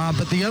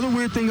 But the other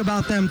weird thing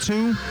about them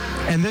too,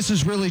 and this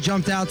has really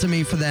jumped out to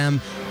me for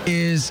them,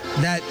 is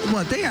that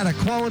they had a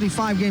quality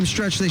 5-game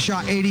stretch. They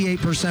shot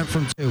 88%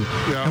 from 2.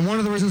 Yeah. And one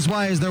of the reasons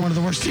why is they're one of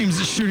the worst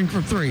teams at shooting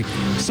from 3.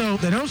 So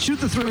they don't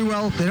shoot the 3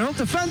 well. They don't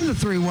defend the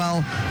 3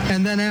 well.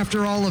 And then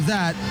after all of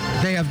that,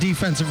 they have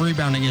defensive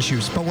rebounding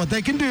issues. But what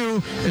they can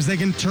do is they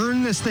can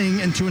turn this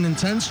thing into an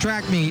intense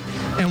track meet.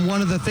 And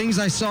one of the things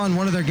I saw in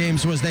one of their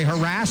games was they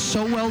harass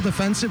so well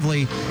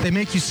defensively, they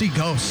make you see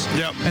ghosts.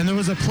 Yep. And there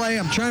was a play,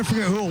 I'm trying to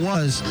figure out who it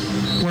was,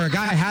 where a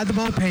guy had the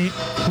ball paint,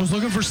 was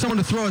looking for someone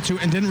to throw it to,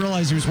 and didn't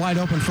realize he was wide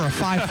open for a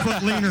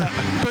 5-foot leaner.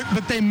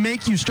 But they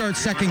make you start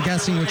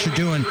second-guessing what you're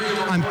doing.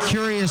 I'm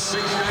curious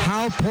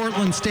how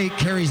Portland State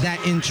carries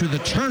that into the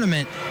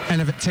tournament,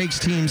 and if it takes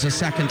teams a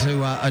second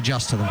to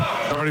adjust to them.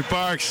 Tony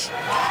Parks,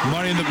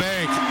 money in the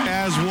bank,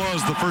 as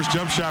was the first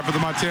jump shot for the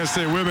Montana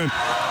State women.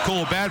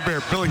 Cole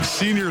Badbear, Billings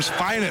Senior's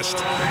finest,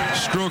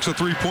 strokes a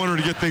three-pointer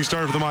to get things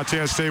started for the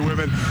Montana State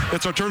women.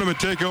 It's our tournament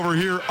takeover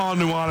here on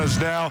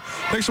Nuanez Now.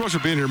 Thanks so much for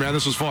being here, man.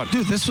 This was fun.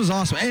 Dude, this was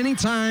awesome.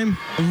 Anytime.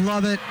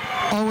 Love it.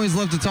 Always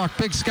love to talk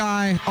Big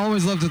Sky.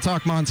 Always love to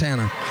talk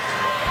Montana.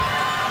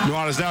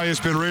 Nuanez Now,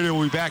 ESPN Radio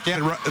will be back at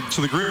it.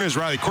 So the Griz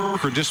Riley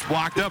Corcoran just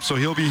walked up, so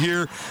he'll be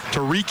here to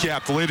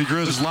recap the Lady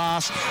Griz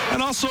loss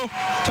and also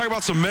talk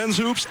about some men's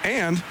hoops.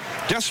 And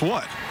guess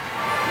what?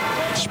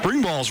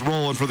 Spring ball's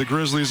rolling for the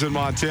Grizzlies in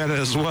Montana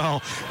as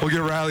well. We'll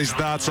get Riley's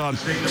thoughts on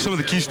some of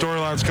the key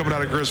storylines coming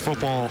out of Griz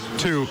football,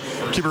 too.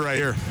 Keep it right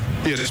here.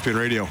 ESPN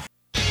Radio.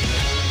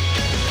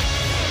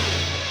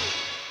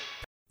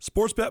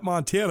 Sportsbet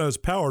Montana is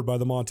powered by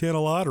the Montana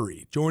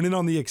Lottery. Join in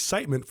on the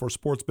excitement for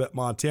Sportsbet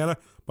Montana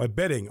by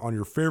betting on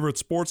your favorite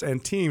sports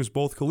and teams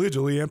both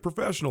collegially and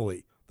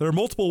professionally. There are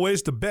multiple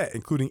ways to bet,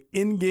 including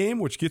in-game,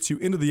 which gets you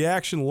into the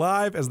action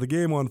live as the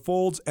game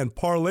unfolds, and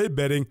parlay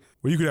betting,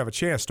 where you could have a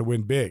chance to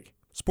win big.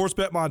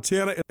 Sportsbet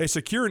Montana is a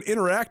secure and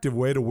interactive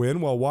way to win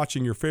while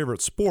watching your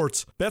favorite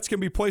sports. Bets can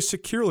be placed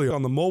securely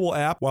on the mobile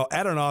app while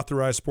at an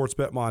authorized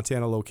Sportsbet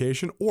Montana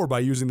location or by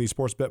using the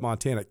Sportsbet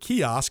Montana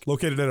kiosk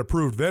located at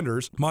approved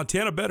vendors.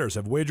 Montana bettors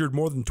have wagered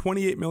more than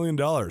 $28 million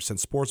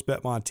since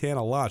Sportsbet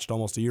Montana launched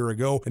almost a year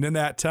ago, and in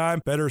that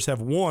time, bettors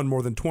have won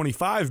more than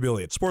 $25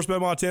 million. Sportsbet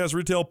Montana's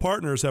retail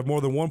partners have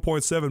more than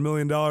 $1.7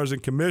 million in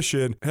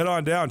commission. Head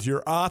on down to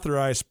your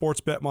authorized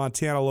Sportsbet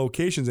Montana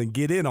locations and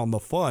get in on the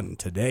fun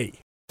today.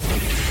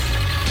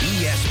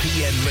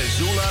 ESPN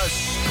Missoula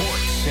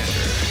Sports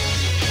Center.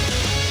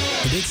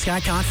 The Big Sky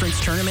Conference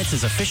Tournament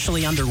is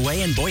officially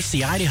underway in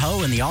Boise,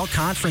 Idaho, and the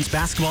all-conference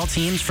basketball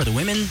teams for the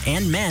women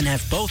and men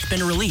have both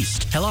been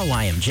released. Hello,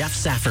 I am Jeff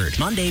Safford.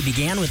 Monday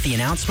began with the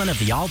announcement of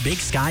the all-Big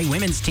Sky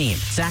women's team.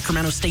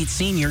 Sacramento State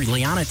senior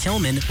Liana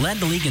Tillman led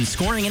the league in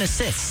scoring and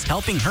assists,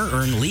 helping her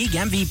earn league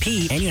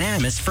MVP and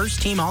unanimous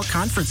first-team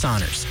all-conference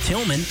honors.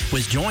 Tillman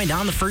was joined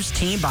on the first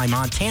team by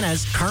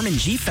Montana's Carmen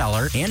G.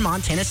 Feller and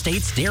Montana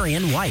State's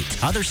Darian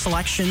White. Other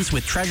selections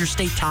with Treasure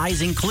State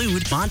ties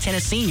include Montana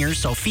senior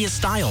Sophia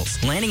Stiles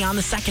landing on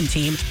the second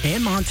team,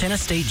 and Montana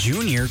State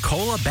junior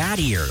Cola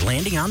Badier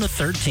landing on the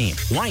third team.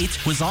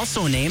 White was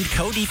also named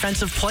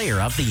co-defensive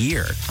player of the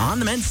year. On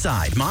the men's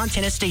side,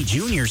 Montana State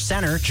junior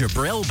center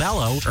Jabril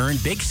Bello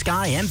earned Big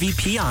Sky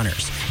MVP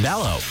honors.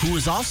 Bello, who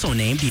was also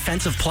named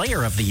defensive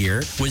player of the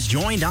year, was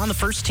joined on the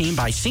first team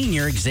by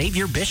senior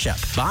Xavier Bishop.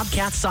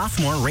 Bobcat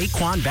sophomore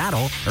Raekwon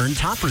Battle earned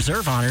top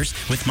reserve honors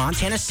with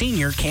Montana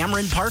senior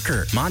Cameron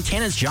Parker.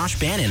 Montana's Josh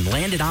Bannon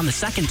landed on the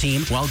second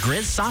team, while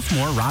Griz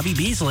sophomore Robbie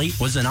Beasley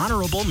was an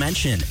honorable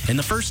mention. In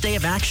the first day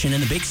of action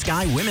in the Big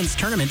Sky Women's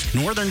Tournament,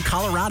 Northern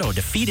Colorado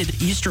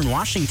defeated Eastern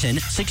Washington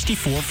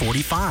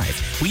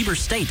 64-45. Weber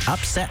State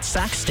upset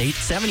Sac State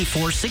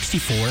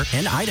 74-64,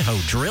 and Idaho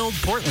drilled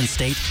Portland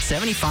State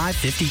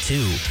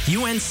 75-52.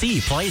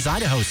 UNC plays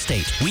Idaho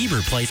State,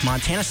 Weber plays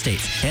Montana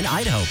State, and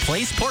Idaho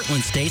plays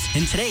Portland State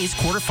in today's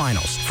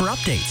quarterfinals. For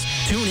updates,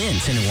 tune in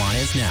to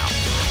Nuanez Now.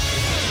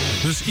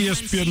 This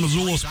ESPN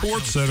Missoula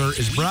Sports Center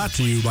is brought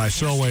to you by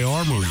Selway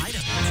Armory.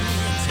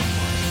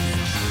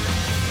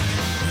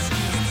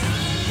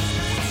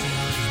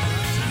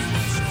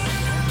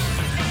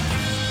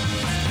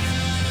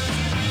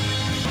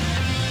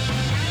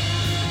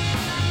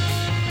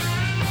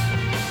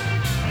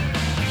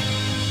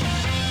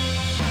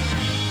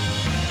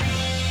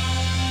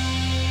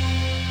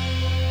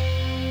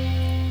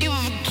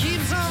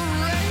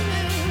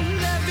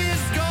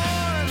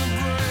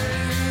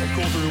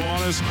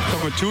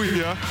 Coming to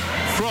you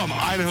from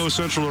Idaho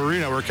Central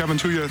Arena. We're coming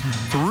to you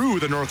through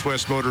the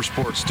Northwest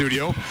Motorsports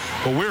Studio.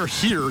 But we're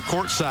here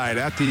courtside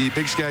at the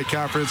Big Sky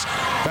Conference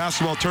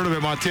Basketball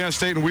Tournament. Montana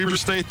State and Weber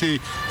State,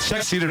 the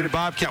second-seeded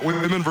Bobcat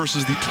women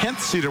versus the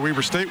 10th-seeded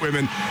Weber State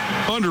women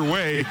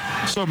underway.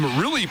 Some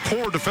really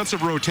poor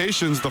defensive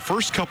rotations. The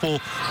first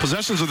couple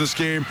possessions of this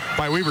game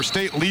by Weber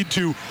State lead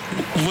to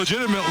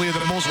legitimately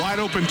the most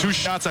wide-open two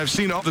shots I've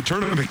seen of the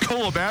tournament.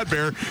 Cola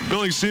Badbear,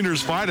 Billings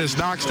Senior's finest,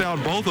 knocks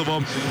down both of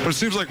them. But it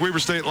seems like Weber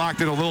State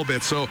locked in a little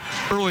bit. So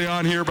early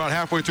on here, about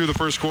halfway through the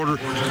first quarter,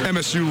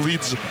 MSU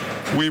leads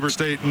Weber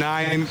State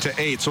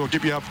 9-8. So we'll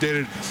keep you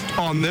updated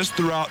on this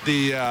throughout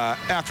the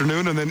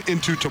afternoon and then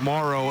into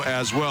tomorrow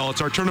as well.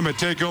 It's our tournament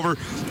takeover.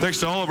 Thanks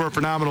to all of our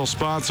phenomenal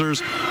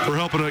sponsors for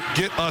helping to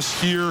get us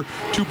here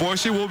to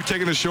Boise. We'll be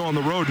taking the show on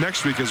the road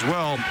next week as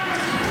well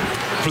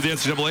for the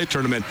NCAA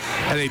tournament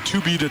at a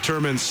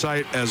to-be-determined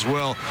site as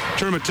well.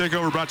 Tournament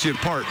takeover brought to you in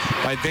part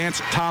by Vance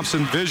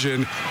Thompson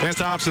Vision. Vance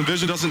Thompson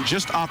Vision doesn't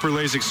just offer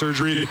LASIK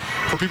surgery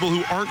for people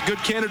who aren't good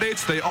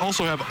candidates. They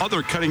also have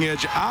other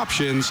cutting-edge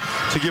options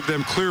to give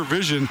them clear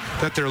vision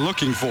that they're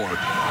looking for.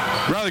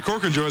 Riley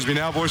Corcoran joins me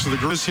now, voice of the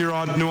Griz here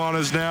on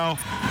Nuanez Now.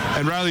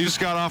 And Riley, you just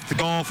got off the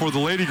call for the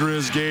Lady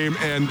Griz game,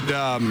 and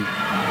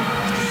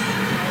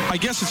I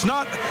guess it's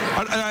not,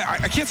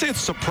 I can't say it's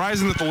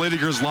surprising that the Lady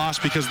Griz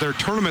lost because their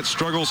tournament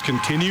struggles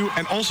continue,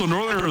 and also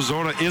Northern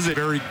Arizona is a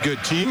very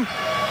good team.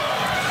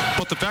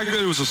 But the fact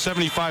that it was a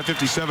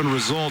 75-57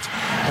 result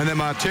and then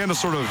Montana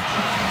sort of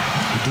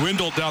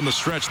dwindled down the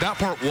stretch, that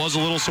part was a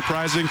little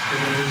surprising.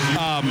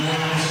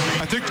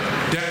 I think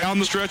down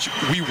the stretch,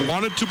 we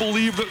wanted to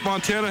believe that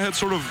Montana had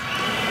sort of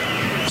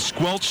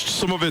squelched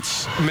some of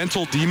its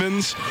mental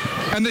demons,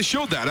 and they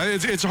showed that.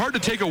 It's hard to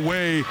take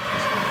away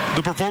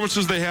the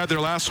performances they had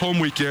their last home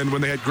weekend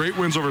when they had great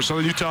wins over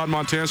Southern Utah and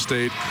Montana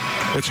State.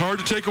 It's hard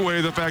to take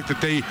away the fact that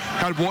they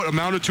had what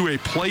amounted to a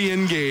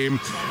play-in game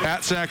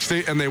at Sac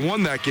State, and they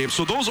won that game.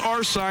 So those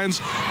are signs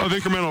of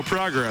incremental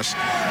progress.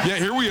 Yet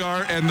here we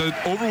are, and the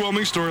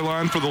overwhelming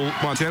storyline for the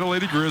Montana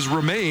Lady Griz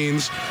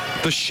remains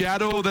the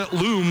shadow that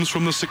looms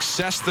from the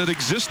success that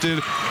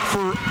existed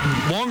for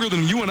longer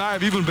than you and I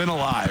have even been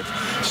alive.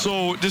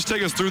 So just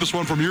take us through this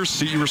one from your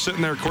seat. You were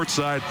sitting there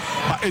courtside.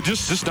 It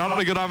just not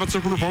a good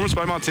offensive performance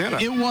by Montana.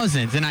 It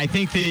wasn't, and I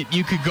think that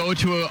you could go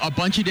to a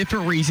bunch of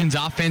different reasons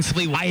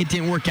offensively why it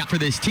didn't work out for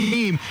this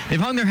team. They've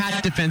hung their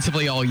hat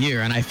defensively all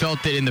year, and I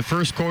felt that in the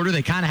first quarter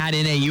they kind of had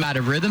NAU out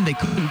of rhythm. They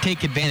couldn't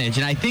take advantage,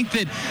 and I think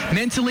that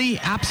mentally,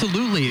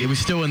 absolutely, it was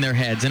still in their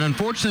heads. And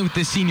unfortunately, with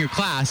this senior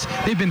class,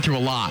 they've been through a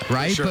lot,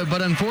 right? Sure.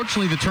 But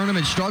unfortunately, the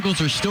tournament struggles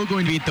are still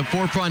going to be at the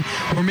forefront,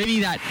 or maybe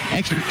that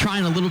extra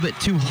trying a little bit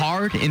too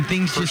hard, and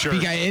things just sure.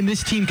 And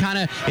this team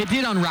it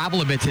did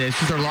unravel a bit today. This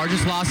was their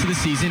largest loss of the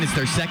season. It's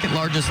their second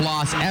largest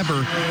loss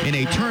ever in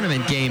a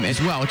tournament game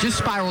as well. It just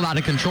spiraled out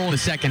of control in the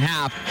second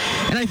half.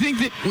 And I think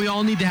that we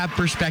all need to have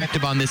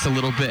perspective on this a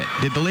little bit.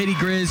 Did the Lady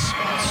Griz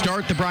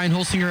start the Brian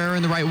Holsinger era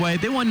in the right way?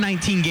 They won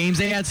 19 games.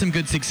 They had some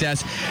good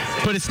success,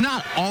 but it's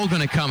not all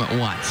going to come at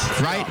once,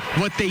 right?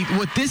 No.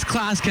 What this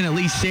class can at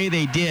least say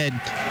they did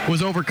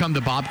was overcome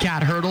the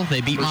Bobcat hurdle.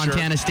 They beat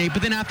Montana State,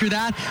 but then after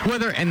that,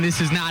 and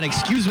this is not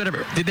excuse,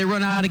 whatever, did they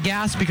run out of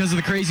gas because of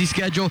the crazy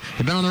schedule?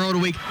 They've been on the road a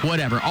week,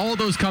 whatever. All of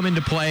those come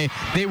into play.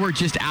 They were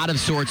just out of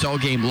sorts all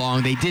game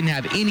long. They didn't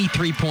have any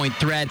three-point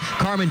threat.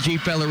 Carmen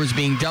Gfeller was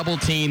being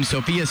double-teamed.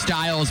 Sophia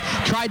Stiles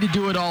tried to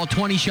do it all,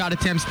 20 shot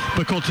attempts,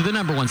 but Colter, the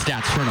number one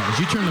stats, turnovers.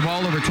 You turn the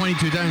ball over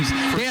 22 times.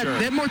 They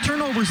had more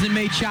turnovers than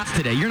made shots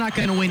today. You're not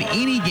going to win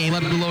any game,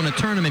 let alone a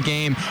tournament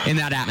game, in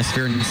that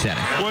atmosphere and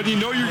setting. Well, you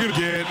know you're going to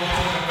get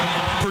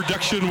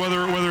production,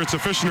 whether it's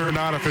efficient or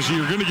not efficient.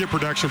 You're going to get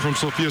production from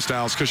Sophia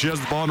Stiles because she has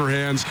the ball in her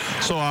hands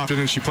so often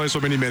and she plays so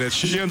many minutes.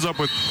 She ends up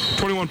with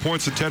 21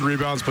 points and 10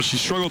 rebounds, but she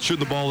struggled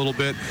shooting the ball a little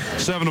bit,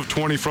 7 of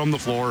 20 from the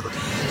floor.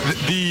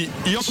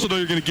 You also know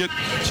you're going to get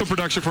some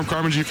production from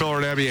Carmen Gfeller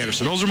and Abby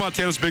Anderson. Those are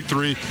Montana's big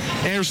three.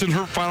 Anderson,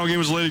 her final game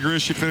was Lady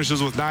Griz. She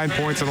finishes with 9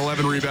 points and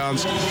 11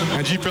 rebounds.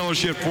 And Gfeller,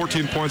 she had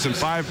 14 points and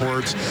 5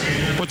 boards.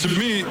 But to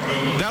me,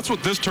 that's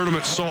what this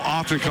tournament so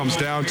often comes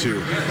down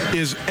to,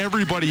 is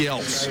everybody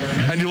else.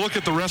 And you look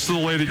at the rest of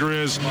the Lady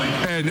Griz,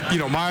 and,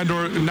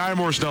 Nia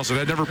Morris-Nelson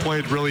had never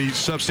played really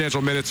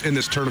substantial minutes in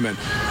this tournament.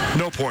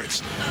 No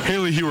points.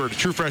 Haley Heward,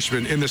 true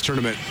freshman in this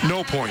tournament.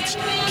 No points.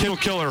 Kendall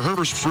Keller, her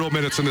first real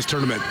minutes in this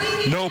tournament.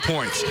 No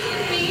points.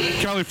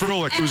 Kylie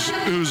Froelich,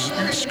 who's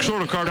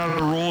sort of carved out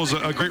a role as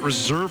a great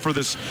reserve for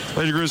this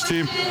Lady Griz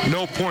team.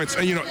 No points.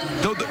 And, you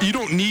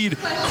don't need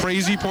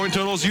crazy point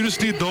totals. You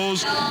just need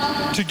those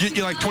to get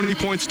you like 20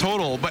 points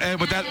total. But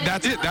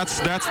that's it. That's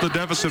the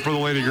deficit for the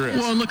Lady Griz.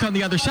 Well, look on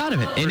the other side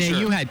of it.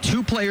 NAU had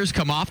 2 players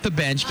come off the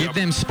bench, give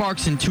them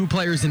sparks, and 2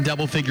 players in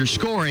double-figure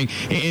scoring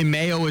in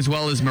Mayo as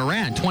well as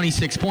Moran.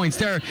 26 points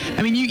there.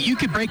 I mean, you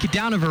could break it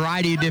down a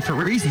variety of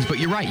different reasons, but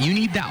you're right. You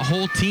need that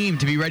whole team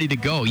to be ready to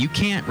go. You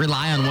can't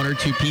rely on 1 or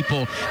 2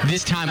 people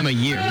this time of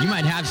year. You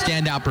might have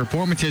standout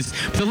performances.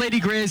 The Lady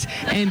Griz,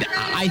 and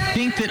I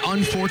think that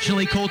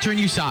unfortunately, Colter, and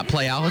you saw it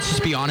play out, let's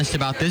just be honest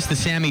about this, the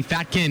Sammy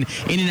Fatkin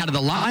in and out of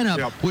the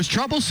lineup was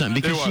troublesome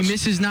because she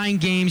misses 9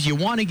 games. You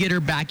want to get her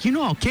back. You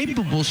know how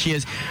capable she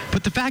is,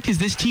 but the fact is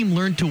this team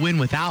learned to win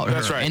without her.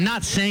 That's right. And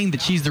not saying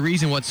that she's the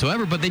reason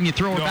whatsoever, but then you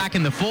throw her back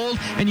in the fold,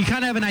 and you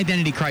kind of have an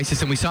identity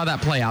crisis, and we saw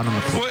that play out on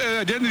the floor.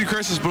 Well, identity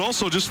crisis, but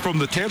also just from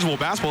the tangible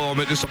basketball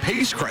element, just a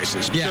pace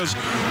crisis. Because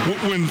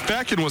when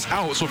Fatkin was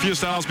out, Sophia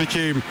Stiles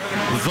became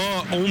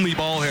the only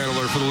ball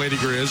handler for the Lady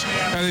Griz,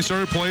 and they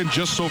started playing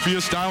just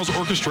Sophia Stiles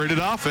orchestrated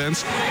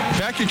offense.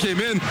 Fatkin came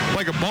in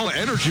like a ball of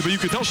energy, but you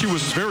could tell she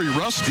was very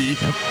rusty.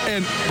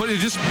 But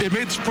it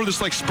made for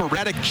this like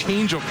sporadic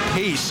change of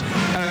pace,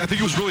 and I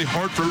think it was really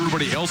hard for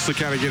everybody else to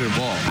kind of get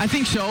involved. I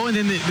think so, and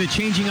then the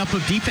changing up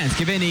of defense,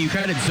 give NAU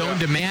credit, zone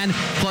to man,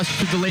 plus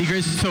to the Lady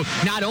Griz. So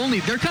not only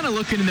they're kind of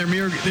looking in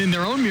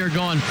their own mirror,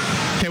 going,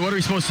 okay, what are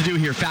we supposed to do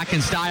here?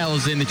 Fatkin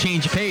Stiles and the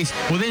change of pace.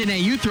 Well, then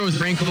NAU throws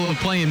the wrinkle of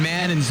playing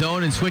man and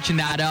zone and switching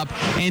that up.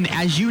 And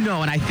as you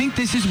know, and I think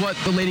this is what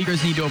the Lady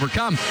Griz need to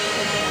overcome.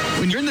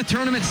 When you're in the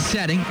tournament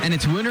setting and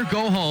it's win or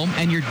go home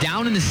and you're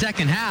down in the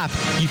second half,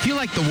 you feel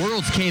like the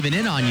world's caving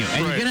in on you. And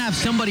you're going to have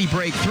somebody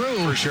break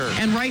through. For sure.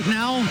 And right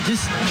now,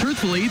 just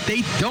truthfully,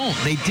 they don't.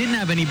 They didn't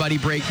have anybody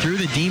break through.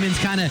 The Demons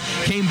kind of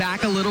came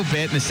back a little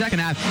bit. In the second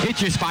half, it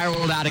just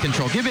spiraled out of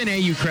control. Give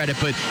NAU credit,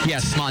 but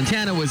yes,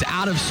 Montana was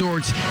out of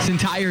sorts this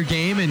entire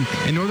game, and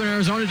Northern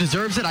Arizona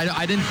deserves it.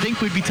 I didn't think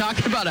we'd be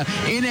talking about a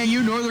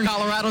NAU Northern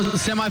Colorado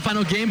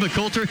semifinal game, but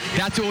Colter,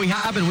 that's what we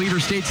have, and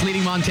Weber State's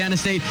leading Montana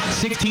State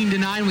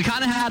 16-9. We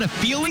kind of had a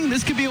feeling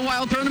this could be a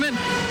wild tournament.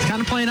 It's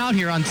kind of playing out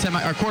here on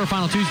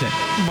quarterfinal Tuesday.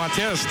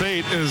 Montana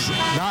State is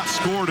not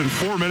scored in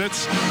 4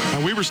 minutes,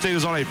 and Weber State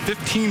is on a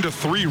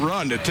 15-3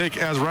 run to take,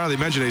 as Riley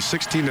mentioned, a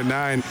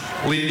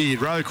 16-9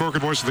 lead. Riley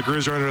Corcoran, voice of the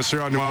Griz, joining us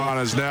here on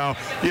Nuanez Now,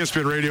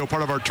 ESPN Radio,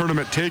 part of our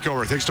tournament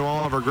takeover. Thanks to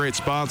all of our great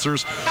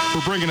sponsors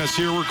for bringing us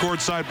here. We're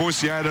courtside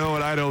Boise, Idaho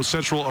at Idaho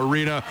Central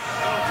Arena.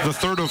 The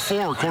third of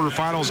 4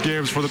 quarterfinals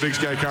games for the Big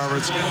Sky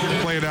Conference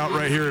playing out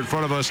right here in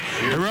front of us.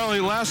 And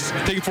Riley, last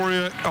thing for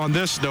you on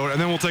this note,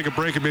 and then we'll take a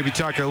break and maybe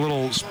talk a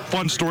little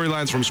fun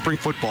storylines from spring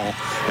football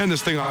and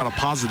this thing on a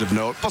positive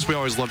note. Plus, we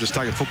always love just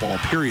talking football,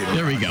 period.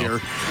 There we go.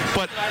 Here.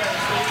 But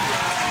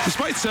this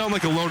might sound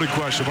like a loaded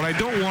question, but I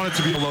don't want it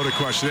to be a loaded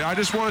question. I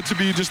just want it to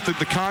be just the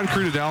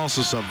concrete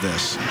analysis of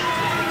this.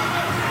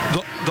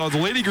 The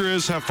Lady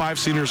Griz have 5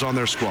 seniors on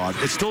their squad.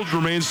 It still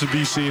remains to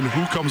be seen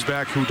who comes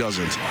back, who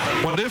doesn't.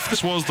 But if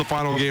this was the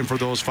final game for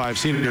those 5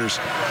 seniors,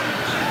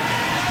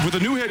 with a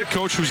new head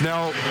coach who's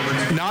now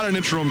not an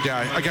interim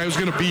guy, a guy who's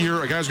going to be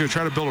here, a guy who's going to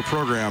try to build a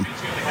program,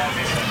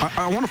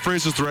 I want to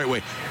phrase this the right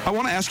way. I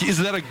want to ask you, is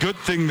that a good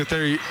thing that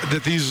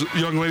these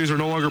young ladies are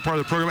no longer part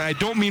of the program? And I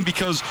don't mean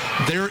because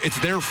it's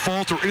their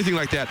fault or anything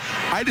like that.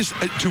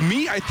 To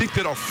me, I think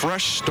that a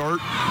fresh start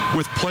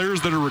with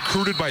players that are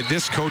recruited by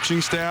this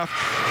coaching staff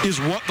is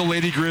what the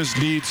Lady Griz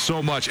needs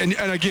so much. And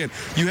again,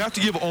 you have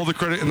to give all the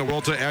credit in the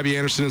world to Abby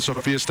Anderson and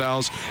Sophia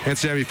Stiles and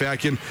Sammy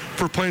Fatkin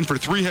for playing for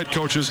 3 head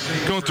coaches,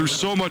 going through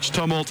so much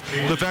tumult,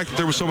 the fact that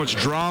there was so much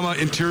drama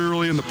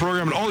interiorly in the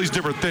program and all these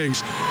different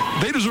things.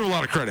 They deserve a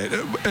lot of credit.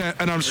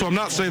 And so I'm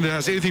not saying that it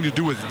has anything to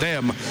do with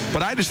them,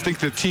 but I just think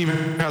the team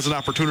has an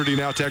opportunity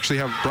now to actually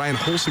have Brian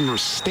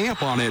Holsinger's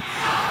stamp on it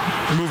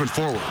moving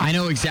forward. I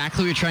know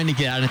exactly what you're trying to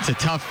get at. It's a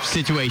tough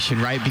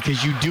situation, right?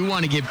 Because you do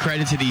want to give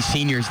credit to these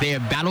seniors. They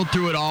have battled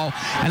through it all.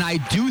 And I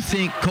do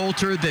think,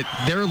 Colter, that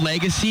their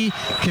legacy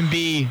can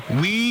be,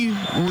 we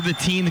were the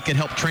team that could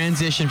help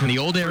transition from the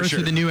old era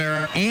to the new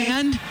era,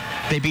 and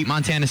they beat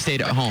Montana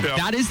State at home. Yep.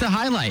 That is the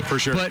highlight. For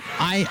sure. But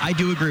I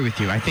do agree with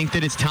you. I think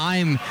that it's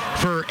time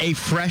for a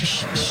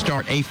fresh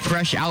start, a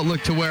fresh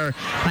outlook to where, and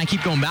I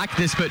keep going back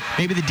to this, but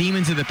maybe the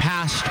demons of the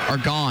past are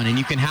gone and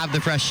you can have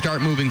the fresh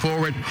start moving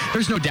forward.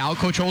 There's no doubt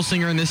Coach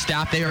Holsinger and this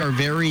staff, they are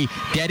very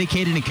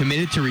dedicated and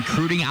committed to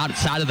recruiting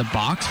outside of the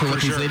box for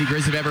what these Lady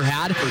Griz have ever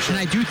had. And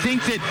I do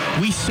think that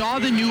we saw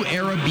the new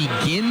era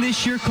begin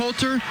this year,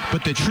 Colter,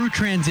 but the true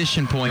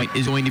transition point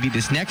is going to be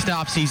this next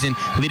offseason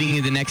leading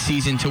into the next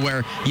season to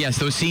where, yes,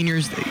 those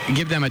seniors,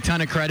 give them a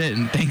ton of credit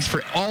and thanks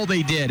for all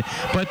they did.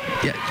 But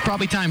yeah, it's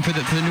probably time for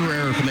the newer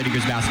era for Lady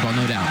Griz basketball,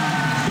 no doubt.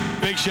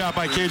 Big shot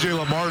by KJ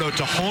Lamardo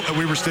to halt a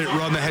Weber State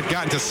run that had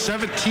gotten to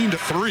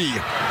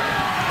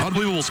 17-3.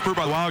 Unbelievable spurt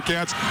by the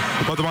Wildcats,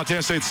 but the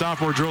Montana State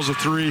sophomore drills a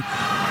 3.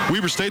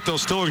 Weber State, though,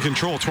 still in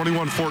control,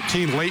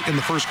 21-14 late in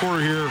the first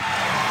quarter here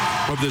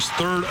of this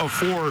third of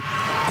 4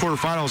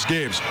 quarterfinals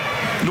games.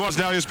 Nuanez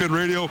Now, ESPN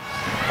Radio.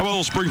 How about a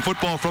little spring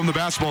football from the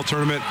basketball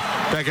tournament?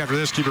 Back after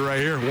this, keep it right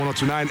here,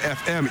 102.9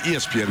 FM,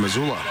 ESPN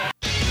Missoula.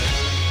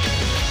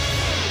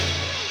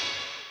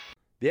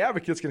 The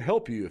Advocates can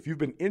help you if you've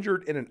been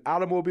injured in an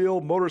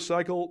automobile,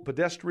 motorcycle,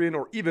 pedestrian,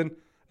 or even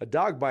a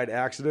dog bite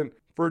accident.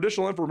 For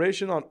additional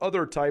information on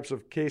other types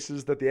of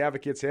cases that the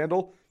Advocates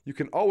handle, you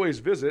can always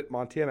visit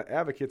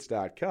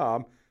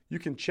MontanaAdvocates.com. You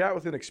can chat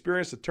with an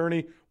experienced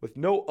attorney with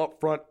no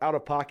upfront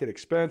out-of-pocket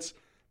expense.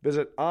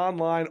 Visit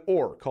online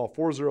or call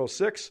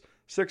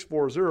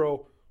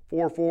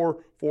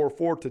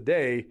 406-640-4444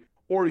 today,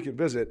 or you can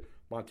visit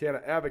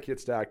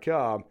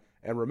MontanaAdvocates.com.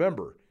 And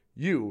remember,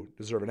 you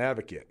deserve an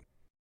advocate.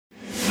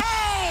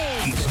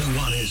 It's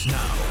Nuanez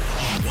Now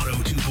on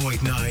 102.9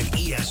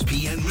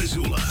 ESPN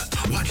Missoula.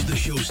 Watch the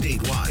show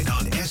statewide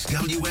on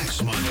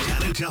SWX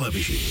Montana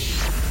Television.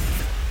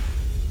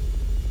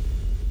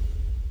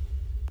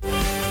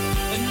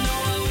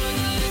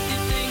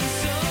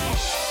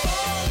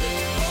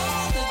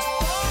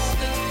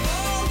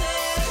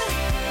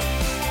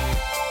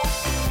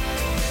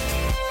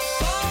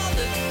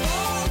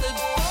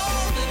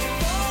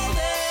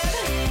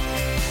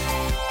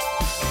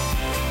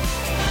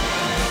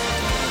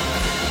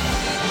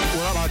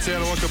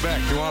 Montana, welcome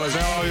back. Nuanez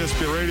Now,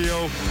 ESPN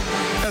Radio,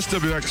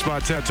 SWX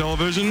Montana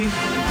Television.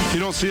 If you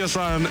don't see us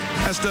on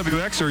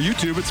SWX or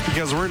YouTube, it's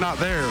because we're not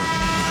there.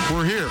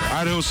 We're here,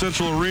 Idaho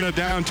Central Arena,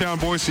 downtown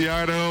Boise,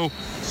 Idaho.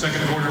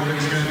 Second quarter,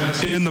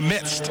 in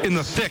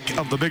the thick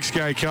of the Big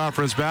Sky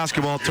Conference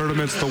basketball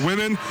tournaments. The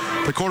women,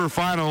 the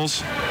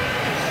quarterfinals,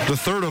 the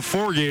third of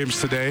 4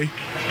 games today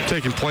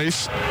taking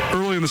place.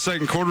 Early in the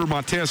second quarter,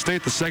 Montana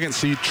State, the second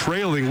seed,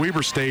 trailing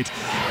Weber State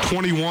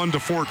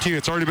 21-14.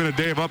 It's already been a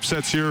day of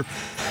upsets here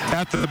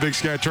at the Big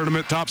Sky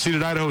Tournament. Top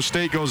seeded Idaho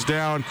State goes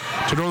down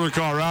to Northern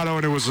Colorado,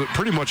 and it was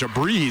pretty much a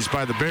breeze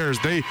by the Bears.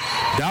 They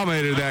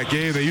dominated that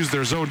game. They used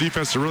their zone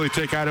defense to really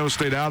take Idaho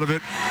State out of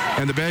it.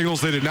 And the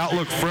Bengals, they did not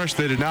look fresh.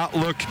 They did not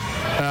look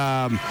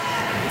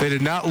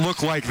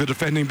like the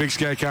defending Big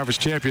Sky Conference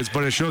champions,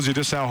 but it shows you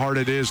just how hard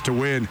it is to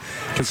win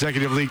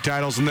consecutive league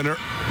titles. And then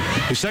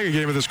the second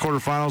game of this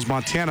quarterfinals,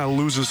 Montana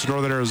loses to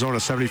Northern Arizona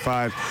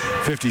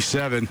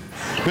 75-57.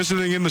 Missed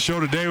anything in the show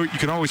today, you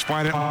can always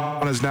find it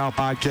on Nuanez Now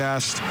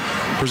podcast,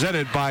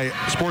 presented by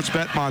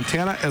Sportsbet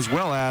Montana as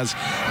well as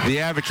the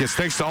Advocates.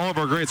 Thanks to all of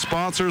our great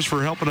sponsors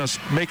for helping us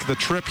make the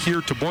trip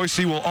here to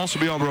Boise. We'll also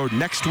be on the road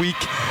next week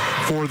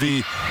for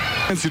the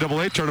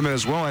NCAA tournament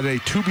as well at a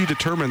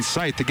to-be-determined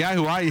site. The guy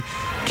who I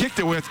kicked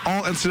it with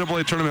all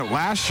NCAA tournament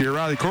last year,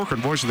 Riley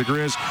Corcoran, voice of the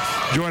Griz,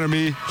 joining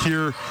me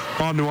here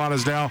on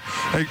Nuanez Now.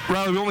 Hey,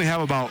 Riley, we only have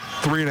about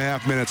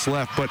 3.5 minutes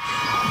left, but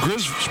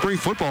Griz spring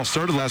football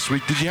started last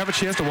week. Did you have a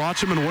chance to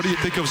watch them, and what do you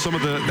think of some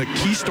of the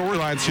key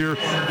storylines here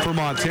for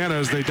Montana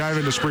as they dive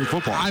into spring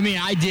football? I mean,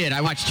 I did.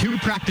 I watched 2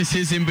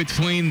 practices in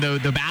between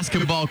the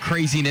basketball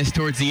craziness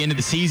towards the end of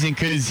the season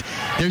because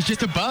there's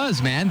just a buzz,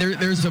 man.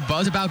 There's a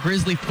buzz about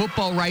Grizzly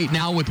football right right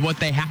now with what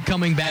they have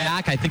coming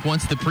back. I think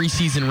once the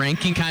preseason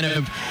ranking kind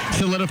of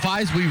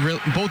solidifies,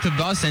 both of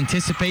us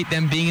anticipate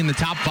them being in the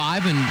top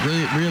 5, and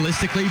really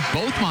realistically,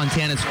 both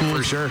Montana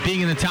schools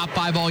being in the top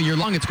 5 all year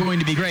long. It's going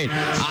to be great.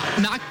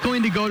 I'm not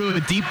going to go to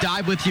a deep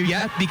dive with you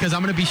yet because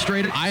I'm going to be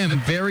straight up. I am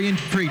very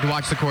intrigued to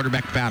watch the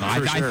quarterback battle.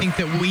 I think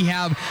that we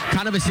have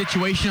kind of a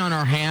situation on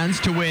our hands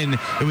to when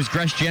it was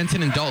Griz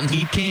Jensen and Dalton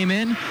Heath came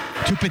in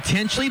to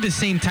potentially the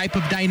same type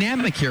of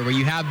dynamic here where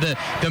you have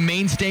the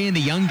mainstay and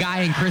the young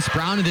guy and Chris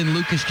Brown and then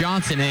Lucas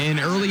Johnson. An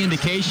early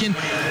indication,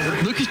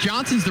 Lucas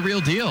Johnson's the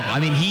real deal. I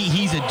mean,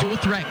 he's a dual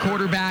threat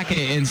quarterback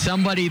and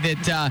somebody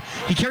that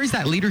he carries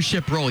that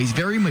leadership role. He's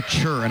very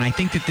mature, and I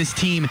think that this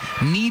team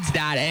needs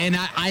that. And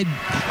I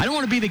don't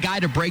want to be the guy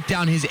to break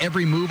down his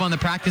every move on the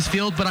practice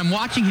field, but I'm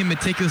watching him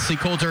meticulously,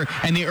 Colter,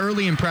 and the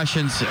early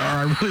impressions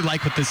I really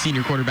like what the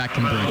senior quarterback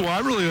can bring. Well, I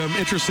really am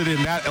interested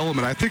in that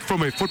element. I think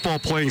from a football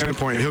playing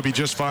standpoint, he'll be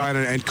just fine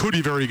and could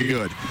be very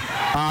good.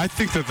 I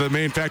think that the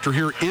main factor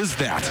here is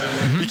that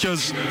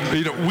because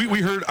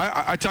we heard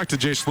I talked to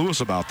Jace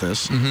Lewis about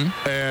this,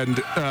 and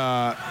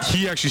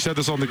he actually said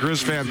this on the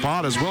Griz fan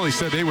pod as well. He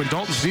said, hey, when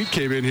Dalton Sneed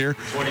came in here,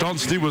 Dalton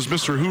Sneed was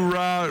Mr.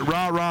 Hoorah,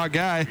 rah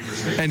guy,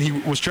 and he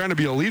was trying to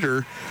be a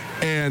leader,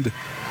 and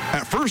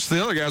at first,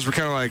 the other guys were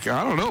kind of like,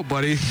 I don't know,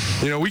 buddy.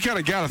 We kind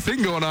of got a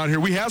thing going on here.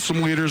 We have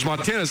some leaders.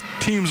 Montana's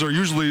teams are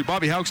usually,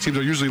 Bobby Houck's teams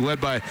are usually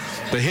led by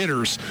the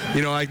hitters.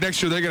 Like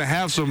next year, they're going to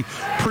have some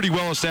pretty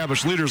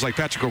well-established leaders like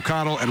Patrick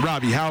O'Connell and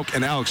Robbie Houck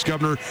and Alex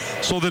Governor.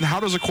 So then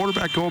how does a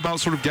quartharback go about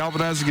sort of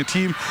galvanizing a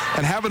team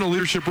and having a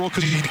leadership role?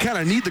 Because you kind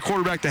of need the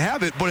quarterback to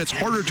have it, but it's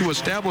harder to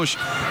establish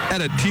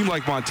at a team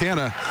like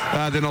Montana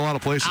than a lot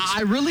of places.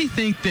 I really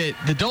think that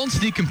the Dalton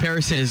Sneed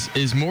comparison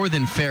is more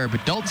than fair,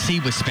 but Dalton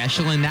Sneed was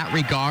special in that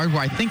regard,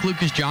 where I think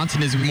Lucas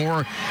Johnson is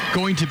more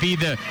going to be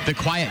the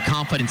quiet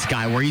confidence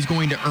guy, where he's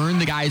going to earn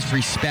the guy's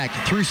respect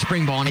through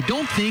spring ball. And I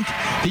don't think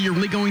that you're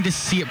really going to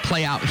see it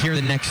play out here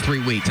the next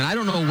 3 weeks. And I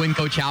don't know when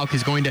Coach Houck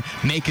is going to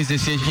make his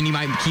decision. He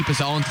might keep us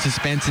all in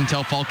suspense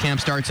until fall camp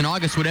starts in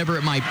August, whatever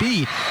it might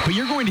be. But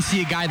you're going to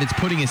see a guy that's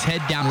putting his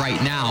head down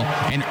right now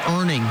and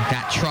earning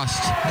that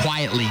trust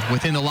quietly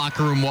within the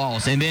locker room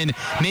walls. And then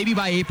maybe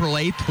by April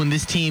 8th, when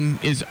this team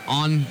is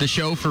on the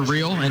show for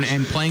real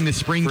and playing the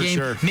spring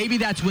game, maybe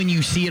that's when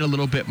you see it a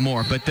little bit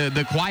more. But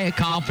the quiet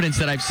confidence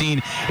that I've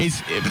seen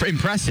is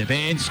impressive.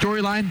 And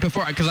storyline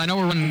before, because I know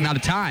we're running out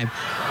of time,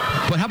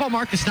 but how about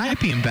Marcus Knight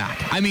being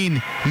back? I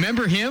mean,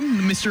 remember him,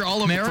 Mr.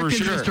 All-American,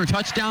 Mr.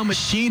 Touchdown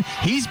Machine?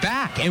 He's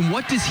back. And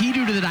what does he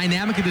do to the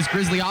dynamic of this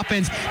Grizzly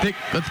offense that,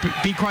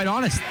 let's be quite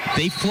honest,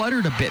 they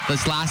fluttered a bit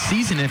this last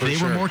season. If they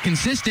were more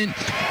consistent,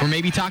 we're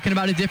maybe talking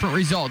about a different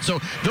result. So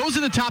those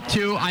are the top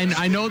two.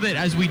 I know that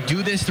as we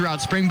do this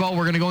throughout spring ball,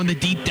 we're going to go into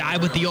deep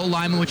dive with the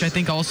O-lineman, which I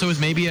think also is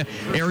maybe an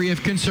area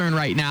of concern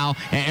right now,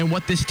 and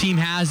what this team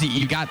has.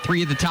 You got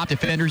 3 of the top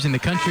defenders in the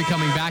country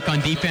coming back on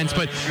defense,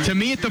 but to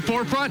me at the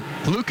forefront,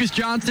 Lucas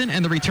Johnson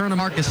and the return of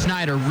Marcus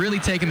Snyder really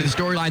taking to the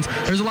storylines.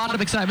 There's a lot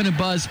of excitement and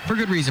buzz for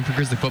good reason for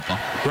Grizzly football.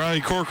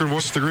 Riley Corcoran,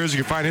 voice of the Griz.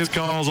 You can find his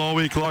calls all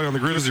week long on the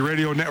Grizzly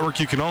Radio Network.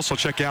 You can also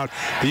check out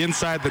the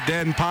Inside the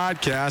Den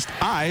podcast.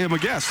 I am a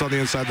guest on the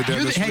Inside the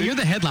Den this week. You're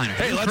the headliner.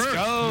 Hey, let's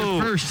go.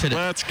 You're first today.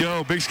 Let's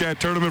go. Big Sky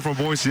Tournament from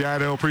Boise,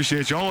 Idaho.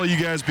 Appreciate you, all of you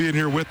guys being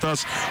here with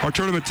us. Our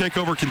tournament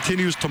takeover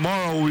continues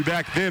tomorrow. We'll be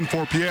back then,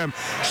 4 p.m.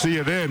 See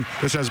you then.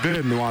 This has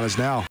been Nuanez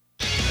Now.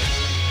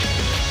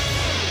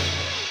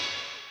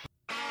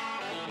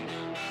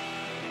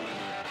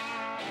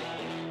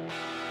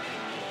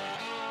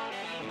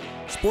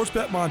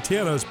 Sportsbet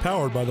Montana is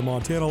powered by the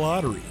Montana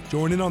Lottery.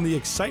 Join in on the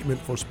excitement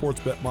for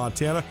Sportsbet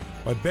Montana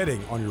by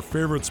betting on your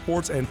favorite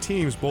sports and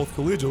teams both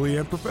collegially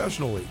and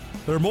professionally.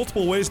 There are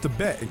multiple ways to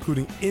bet,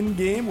 including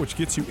in-game, which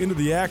gets you into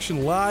the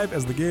action live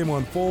as the game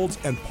unfolds,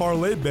 and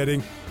parlay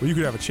betting, where you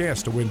could have a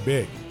chance to win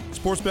big.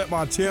 Sportsbet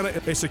Montana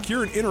is a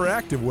secure and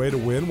interactive way to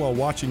win while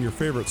watching your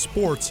favorite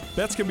sports.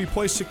 Bets can be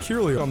placed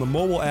securely on the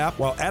mobile app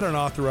while at an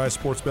authorized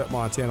Sportsbet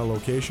Montana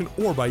location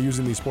or by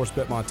using the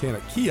Sportsbet Montana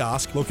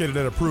kiosk located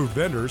at approved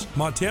vendors.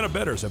 Montana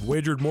bettors have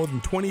wagered more than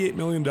 $28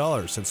 million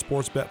since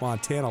Sportsbet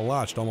Montana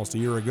launched almost a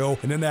year ago,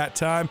 and in that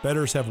time,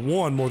 bettors have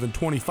won more than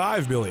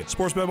 $25 million.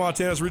 Sportsbet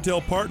Montana's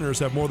retail partners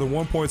have more than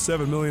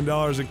 $1.7 million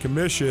in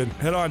commission.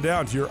 Head on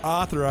down to your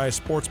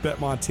authorized Sportsbet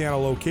Montana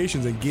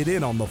locations and get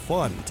in on the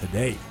fun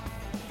today.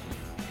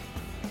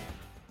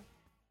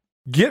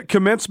 Get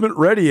commencement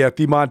ready at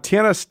the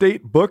Montana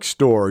State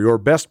Bookstore, your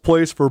best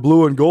place for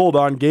blue and gold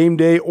on game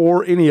day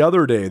or any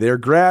other day. Their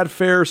grad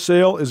fair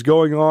sale is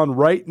going on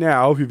right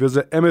now if you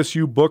visit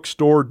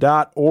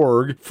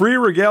msubookstore.org. Free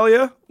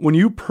regalia when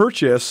you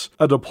purchase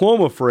a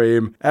diploma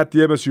frame at the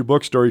MSU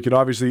Bookstore. You can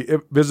obviously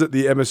visit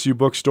the MSU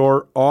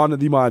Bookstore on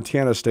the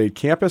Montana State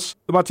campus.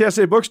 The Montana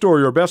State Bookstore,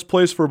 your best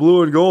place for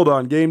blue and gold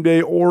on game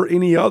day or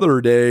any other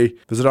day.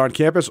 Visit on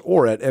campus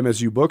or at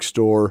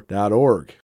msubookstore.org.